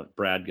why don't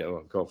Brad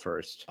go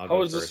first?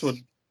 How is this one?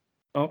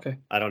 Okay.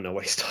 I don't know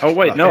what he's talking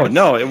about. Oh, wait,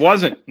 no, it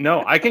wasn't.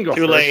 No, I can go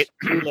Too first.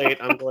 Too late.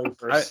 I'm going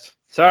first.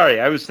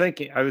 Sorry, I was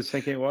thinking it was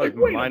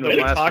mine was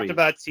we last talked week.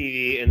 about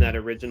TV in that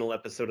original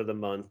episode of the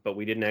month, but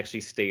we didn't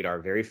actually state our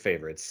very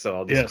favorites. So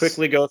I'll just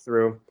quickly go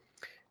through.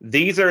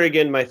 These are,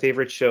 again, my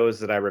favorite shows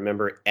that I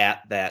remember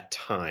at that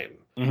time.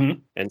 Mm-hmm.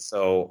 And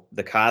so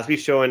The Cosby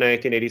Show in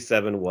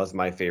 1987 was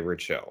my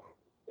favorite show.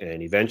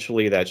 And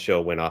eventually that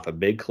show went off a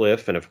big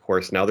cliff. And, of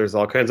course, now there's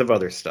all kinds of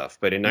other stuff.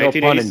 But in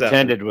 1987... No pun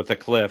intended with a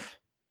cliff.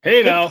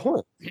 Hey, now.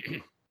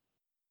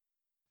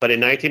 But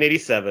in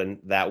 1987,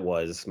 that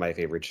was my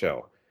favorite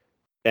show.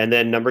 And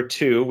then number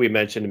 2, we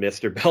mentioned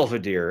Mr.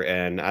 Belvedere.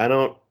 And I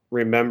don't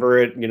remember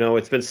it.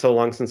 It's been so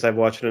long since I've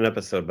watched an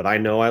episode. But I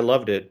know I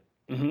loved it.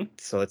 Mm-hmm.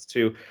 So that's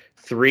 2.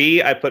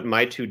 3, I put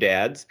My Two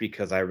Dads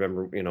because I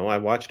remember, I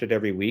watched it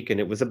every week. And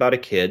it was about a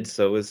kid.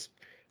 So it was...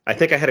 I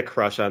think I had a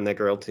crush on that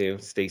girl, too.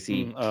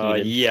 Stacey.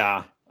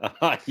 Yeah.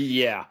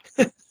 Yeah.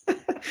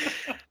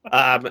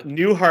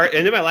 Newhart,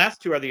 and then my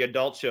last 2 are the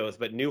adult shows,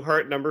 but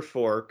Newhart number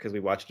 4 because we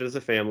watched it as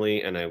a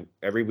family, and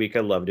every week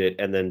I loved it.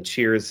 And then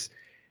Cheers.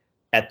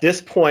 At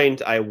this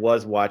point, I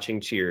was watching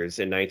Cheers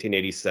in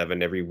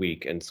 1987 every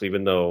week, and so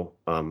even though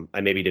I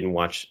maybe didn't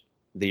watch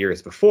the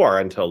years before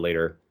until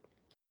later,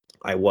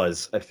 I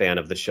was a fan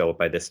of the show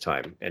by this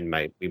time, and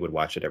we would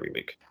watch it every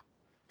week.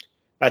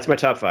 That's my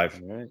top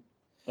 5. All right.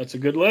 That's a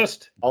good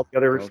list. All the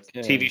other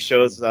TV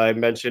shows I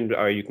mentioned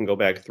you can go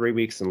back 3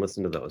 weeks and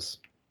listen to those.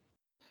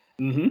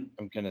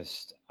 Mm-hmm.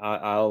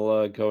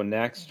 I'll go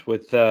next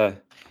with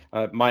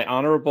my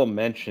honorable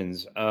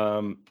mentions.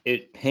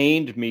 It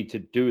pained me to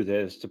do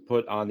this, to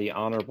put on the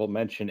honorable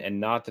mention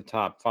and not the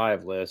top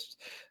 5 list,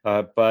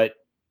 but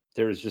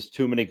there's just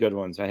too many good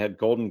ones. I had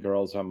Golden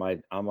Girls on my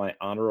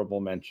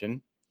honorable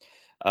mention,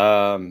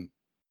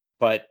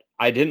 but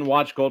I didn't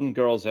watch Golden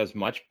Girls as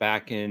much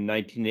back in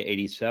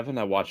 1987.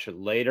 I watched it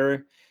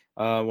later.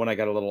 when I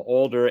got a little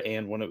older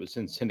and when it was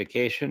in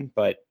syndication,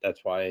 but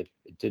that's why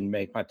it didn't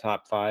make my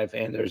top 5.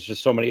 And there's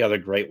just so many other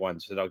great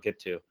ones that I'll get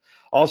to.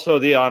 Also,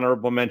 the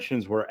honorable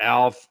mentions were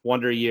Alf,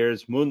 Wonder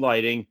Years,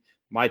 Moonlighting,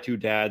 My Two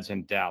Dads,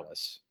 and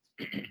Dallas.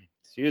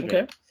 Excuse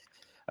me.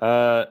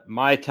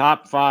 My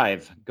top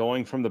 5,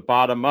 going from the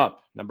bottom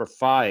up. Number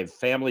 5,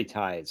 Family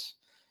Ties.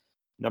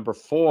 Number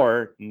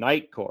 4,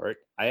 Night Court.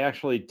 I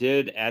actually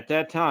did at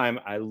that time.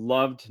 I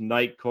loved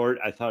Night Court.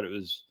 I thought it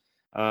was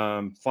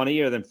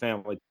funnier than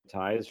Family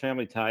Ties.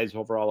 Family Ties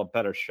overall a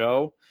better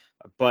show,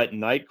 but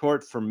Night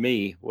Court for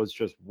me was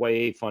just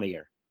way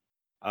funnier.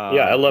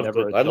 I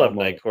love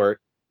Night Court.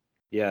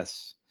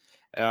 Yes.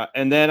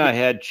 And then I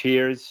had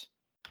Cheers.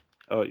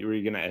 Oh, you were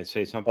going to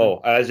say something? Oh,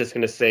 I was just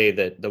going to say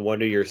that the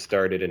Wonder Years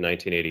started in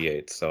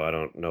 1988, so I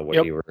don't know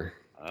what you were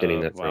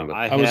getting that from.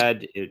 I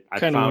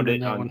found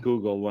it on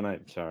Google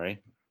when sorry.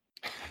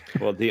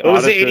 Well, it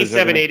was the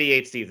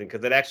 87-88 season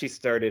because it actually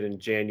started in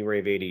January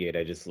of 88.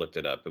 I just looked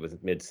it up. It was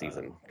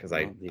mid-season because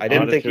I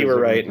didn't think you were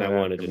right, and I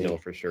wanted to know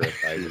for sure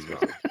if I was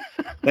wrong.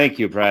 Thank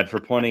you, Brad, for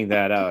pointing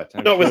that out.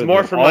 No, it was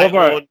more for my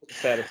own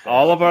satisfaction.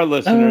 All of our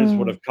listeners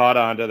would have caught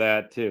on to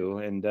that too,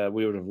 and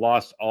we would have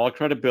lost all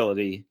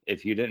credibility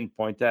if you didn't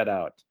point that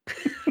out.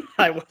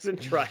 I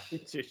wasn't trying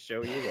to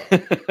show you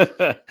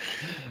that.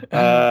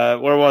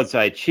 Where was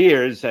I?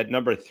 Cheers at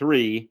number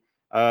 3.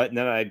 And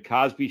then I had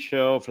Cosby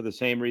Show for the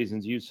same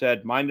reasons you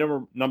said. My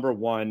number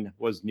 1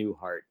 was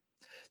Newhart.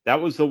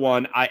 That was the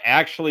one I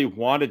actually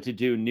wanted to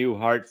do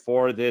Newhart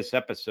for this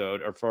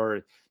episode or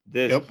for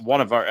this one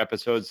of our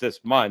episodes this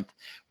month.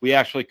 We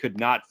actually could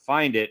not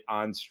find it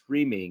on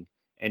streaming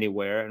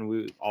anywhere, and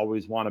we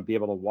always want to be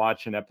able to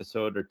watch an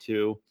episode or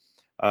two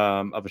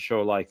of a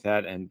show like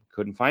that, and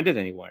couldn't find it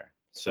anywhere.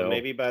 So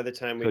maybe by the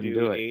time we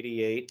do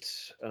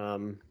 88,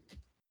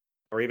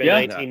 or even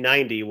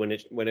 1990 when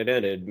it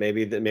ended,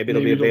 maybe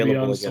it'll be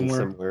available again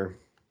somewhere.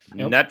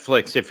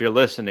 Netflix, if you're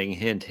listening,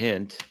 hint,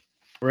 hint.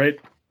 Right.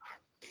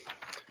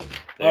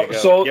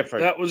 So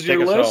Gifford, that was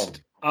your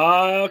list.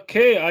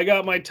 Okay, I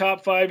got my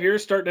top 5 here.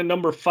 Starting at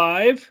number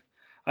 5,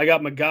 I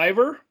got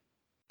MacGyver.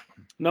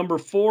 Number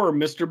 4,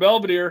 Mr.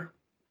 Belvedere.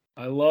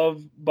 I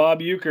love Bob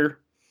Uecker.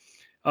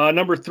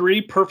 Number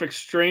 3, Perfect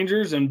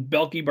Strangers and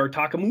Belky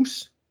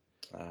Bartakamus.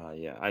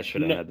 I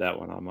should have had that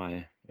one on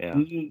my. Yeah.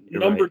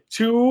 Number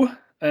 2,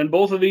 and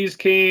both of these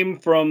came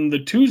from the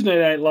Tuesday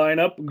night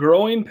lineup.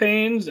 Growing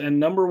Pains and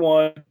number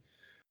 1,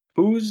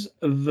 Who's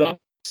the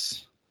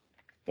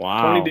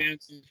Wow. Tony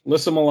Danza,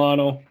 Alyssa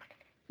Milano.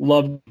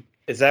 Loved.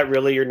 Is that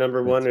really your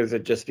number 1, or is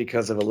it just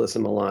because of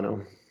Alyssa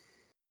Milano?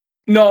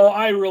 No,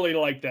 I really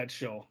liked that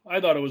show.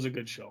 I thought it was a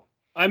good show.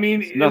 I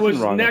mean, it was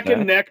neck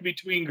and neck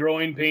between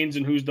Growing Pains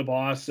and Who's the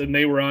Boss, and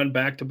they were on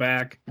back to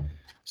back.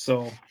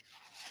 So,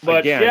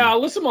 but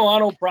Alyssa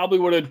Milano probably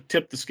would have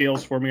tipped the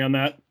scales for me on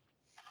that.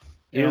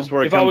 Here's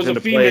where it comes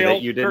into play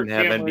that you didn't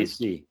have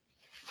NBC.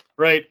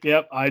 Right.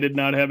 Yep. I did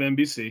not have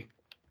NBC.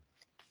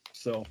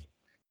 So.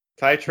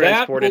 If I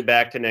transported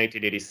back to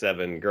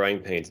 1987, Growing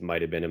Pains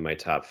might have been in my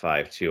top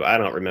 5 too. I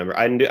don't remember.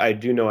 I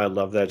do know I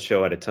loved that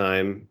show at a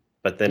time,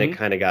 but then it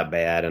kind of got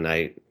bad, and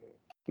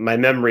my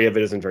memory of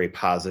it isn't very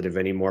positive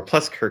anymore.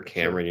 Plus, Kirk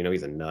Cameron,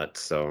 he's a nut.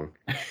 So,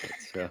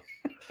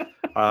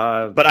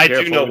 but I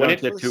do know when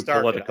it gets too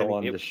started, political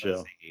on the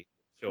show.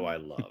 Show I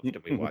loved,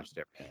 and we watched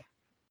everything.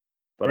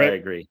 But I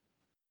agree.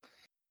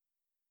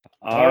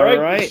 All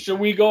right. Should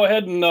we go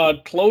ahead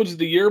and close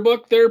the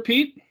yearbook there,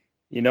 Pete?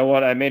 You know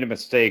what? I made a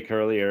mistake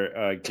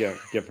earlier,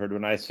 Gifford,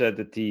 when I said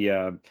that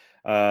the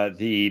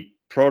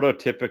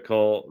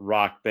prototypical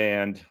rock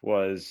band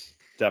was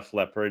Def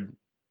Leppard.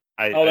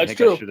 I think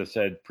true. I should have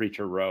said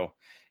Preacher Row.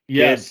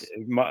 Yes.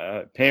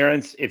 Kids,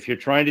 parents, if you're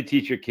trying to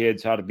teach your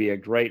kids how to be a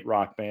great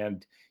rock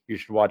band, you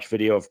should watch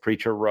video of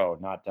Preacher Row,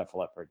 not Def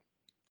Leppard.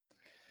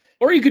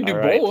 Or you could do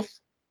both.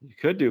 You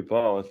could do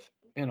both.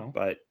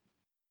 But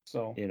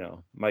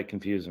might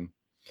confuse them.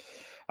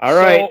 All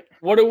right. So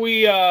what do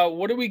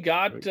we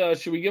got?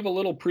 Should we give a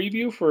little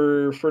preview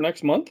for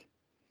next month?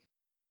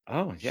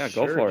 Oh yeah,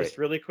 go for it. Just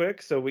really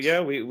quick. So we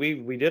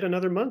did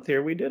another month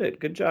here. We did it.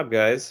 Good job,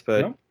 guys.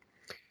 But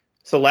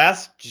so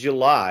last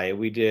July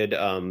we did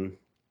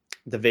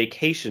the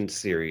Vacation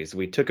series.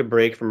 We took a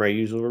break from our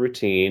usual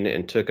routine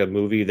and took a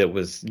movie that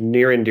was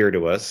near and dear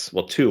to us.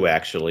 Well, 2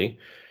 actually,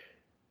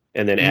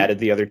 and then added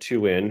the other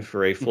 2 in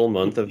for a full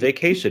month of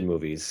vacation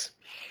movies.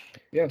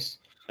 Yes.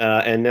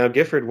 And now,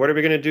 Gifford, what are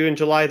we going to do in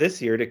July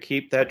this year to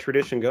keep that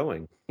tradition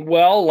going?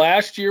 Well,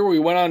 last year we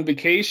went on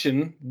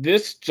vacation.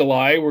 This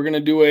July we're going to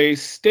do a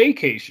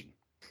staycation.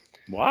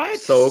 What?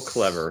 So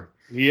clever.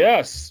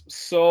 Yes.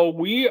 So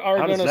we are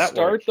going to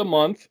start the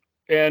month,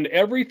 and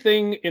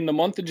everything in the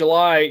month of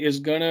July is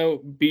going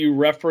to be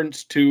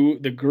referenced to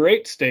the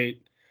great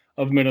state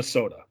of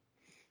Minnesota.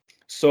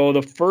 So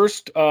the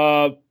first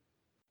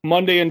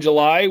Monday in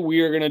July,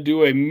 we are going to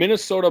do a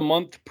Minnesota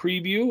month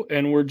preview,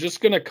 and we're just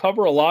going to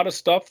cover a lot of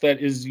stuff that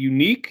is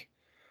unique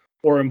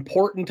or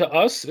important to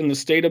us in the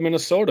state of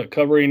Minnesota,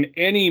 covering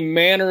any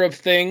manner of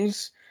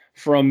things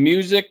from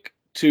music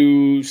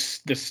to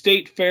the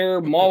State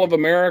Fair, Mall of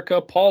America,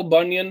 Paul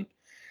Bunyan.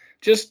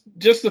 just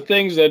the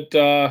things that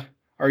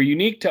are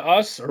unique to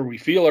us, or we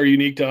feel are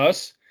unique to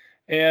us,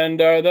 and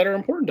that are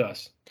important to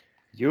us.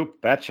 You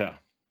betcha.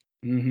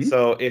 Mm-hmm.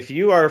 So if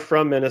you are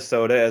from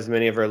Minnesota, as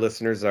many of our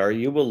listeners are,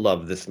 you will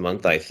love this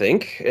month, I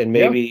think, and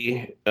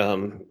maybe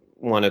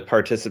want to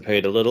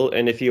participate a little.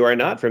 And if you are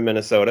not from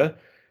Minnesota,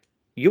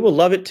 you will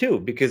love it too,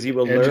 because you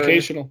will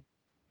learn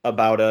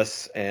about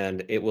us,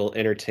 and it will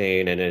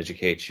entertain and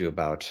educate you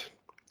about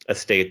a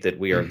state that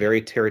we are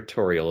very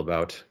territorial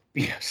about.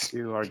 Yes.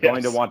 You are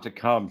going to want to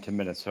come to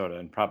Minnesota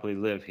and probably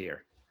live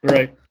here.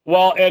 Right.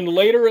 Well, and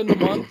later in the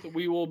month,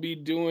 we will be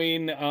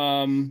doing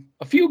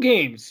a few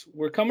games.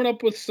 We're coming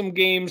up with some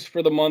games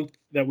for the month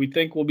that we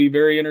think will be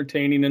very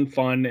entertaining and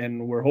fun,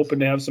 and we're hoping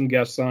to have some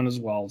guests on as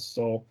well.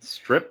 So,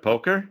 strip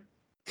poker?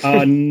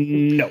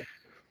 No.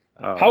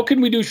 Oh. How can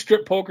we do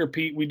strip poker,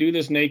 Pete? We do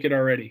this naked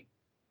already.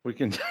 We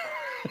can.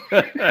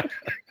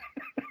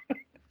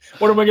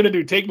 What am I going to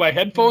do? Take my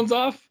headphones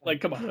off? Like,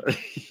 come on.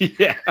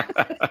 Yeah.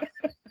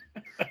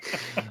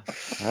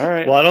 All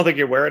right. Well, I don't think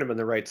you're wearing them in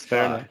the right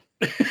spot.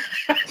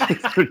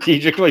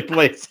 Strategically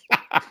placed.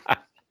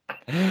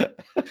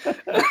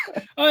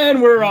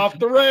 And we're off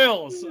the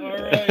rails. All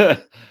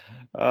right.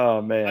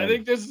 Oh, man. I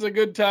think this is a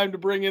good time to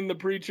bring in the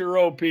Preacher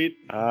Row, Pete.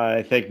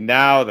 I think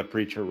now the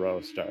Preacher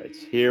Row starts.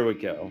 Here we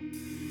go.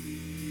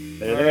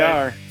 There they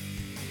are.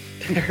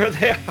 There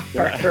they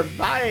are.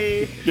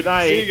 Bye. Good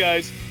night. See you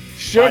guys.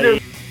 Sugar.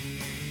 Bye.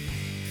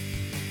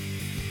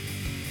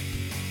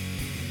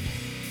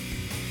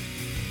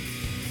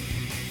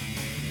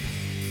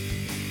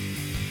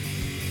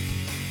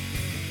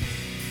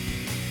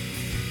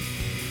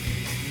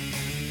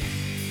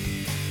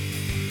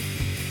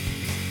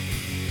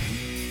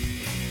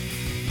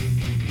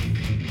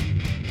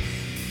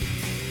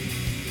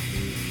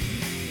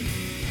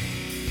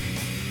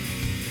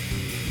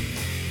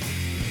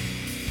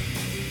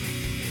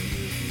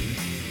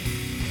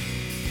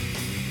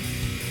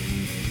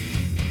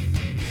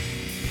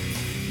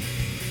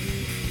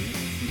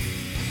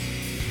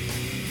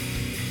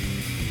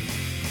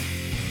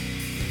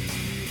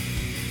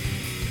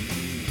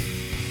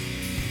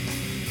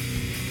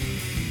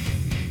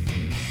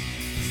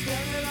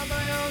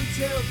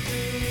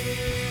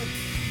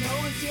 No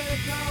one's here to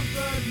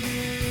comfort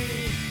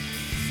me.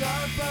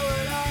 Sorry for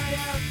what I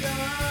have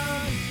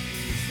done.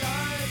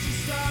 Sorry that your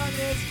son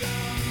is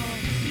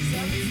gone.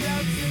 7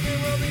 steps and it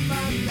will be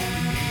my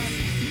last.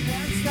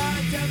 And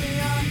start to me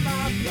on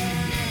my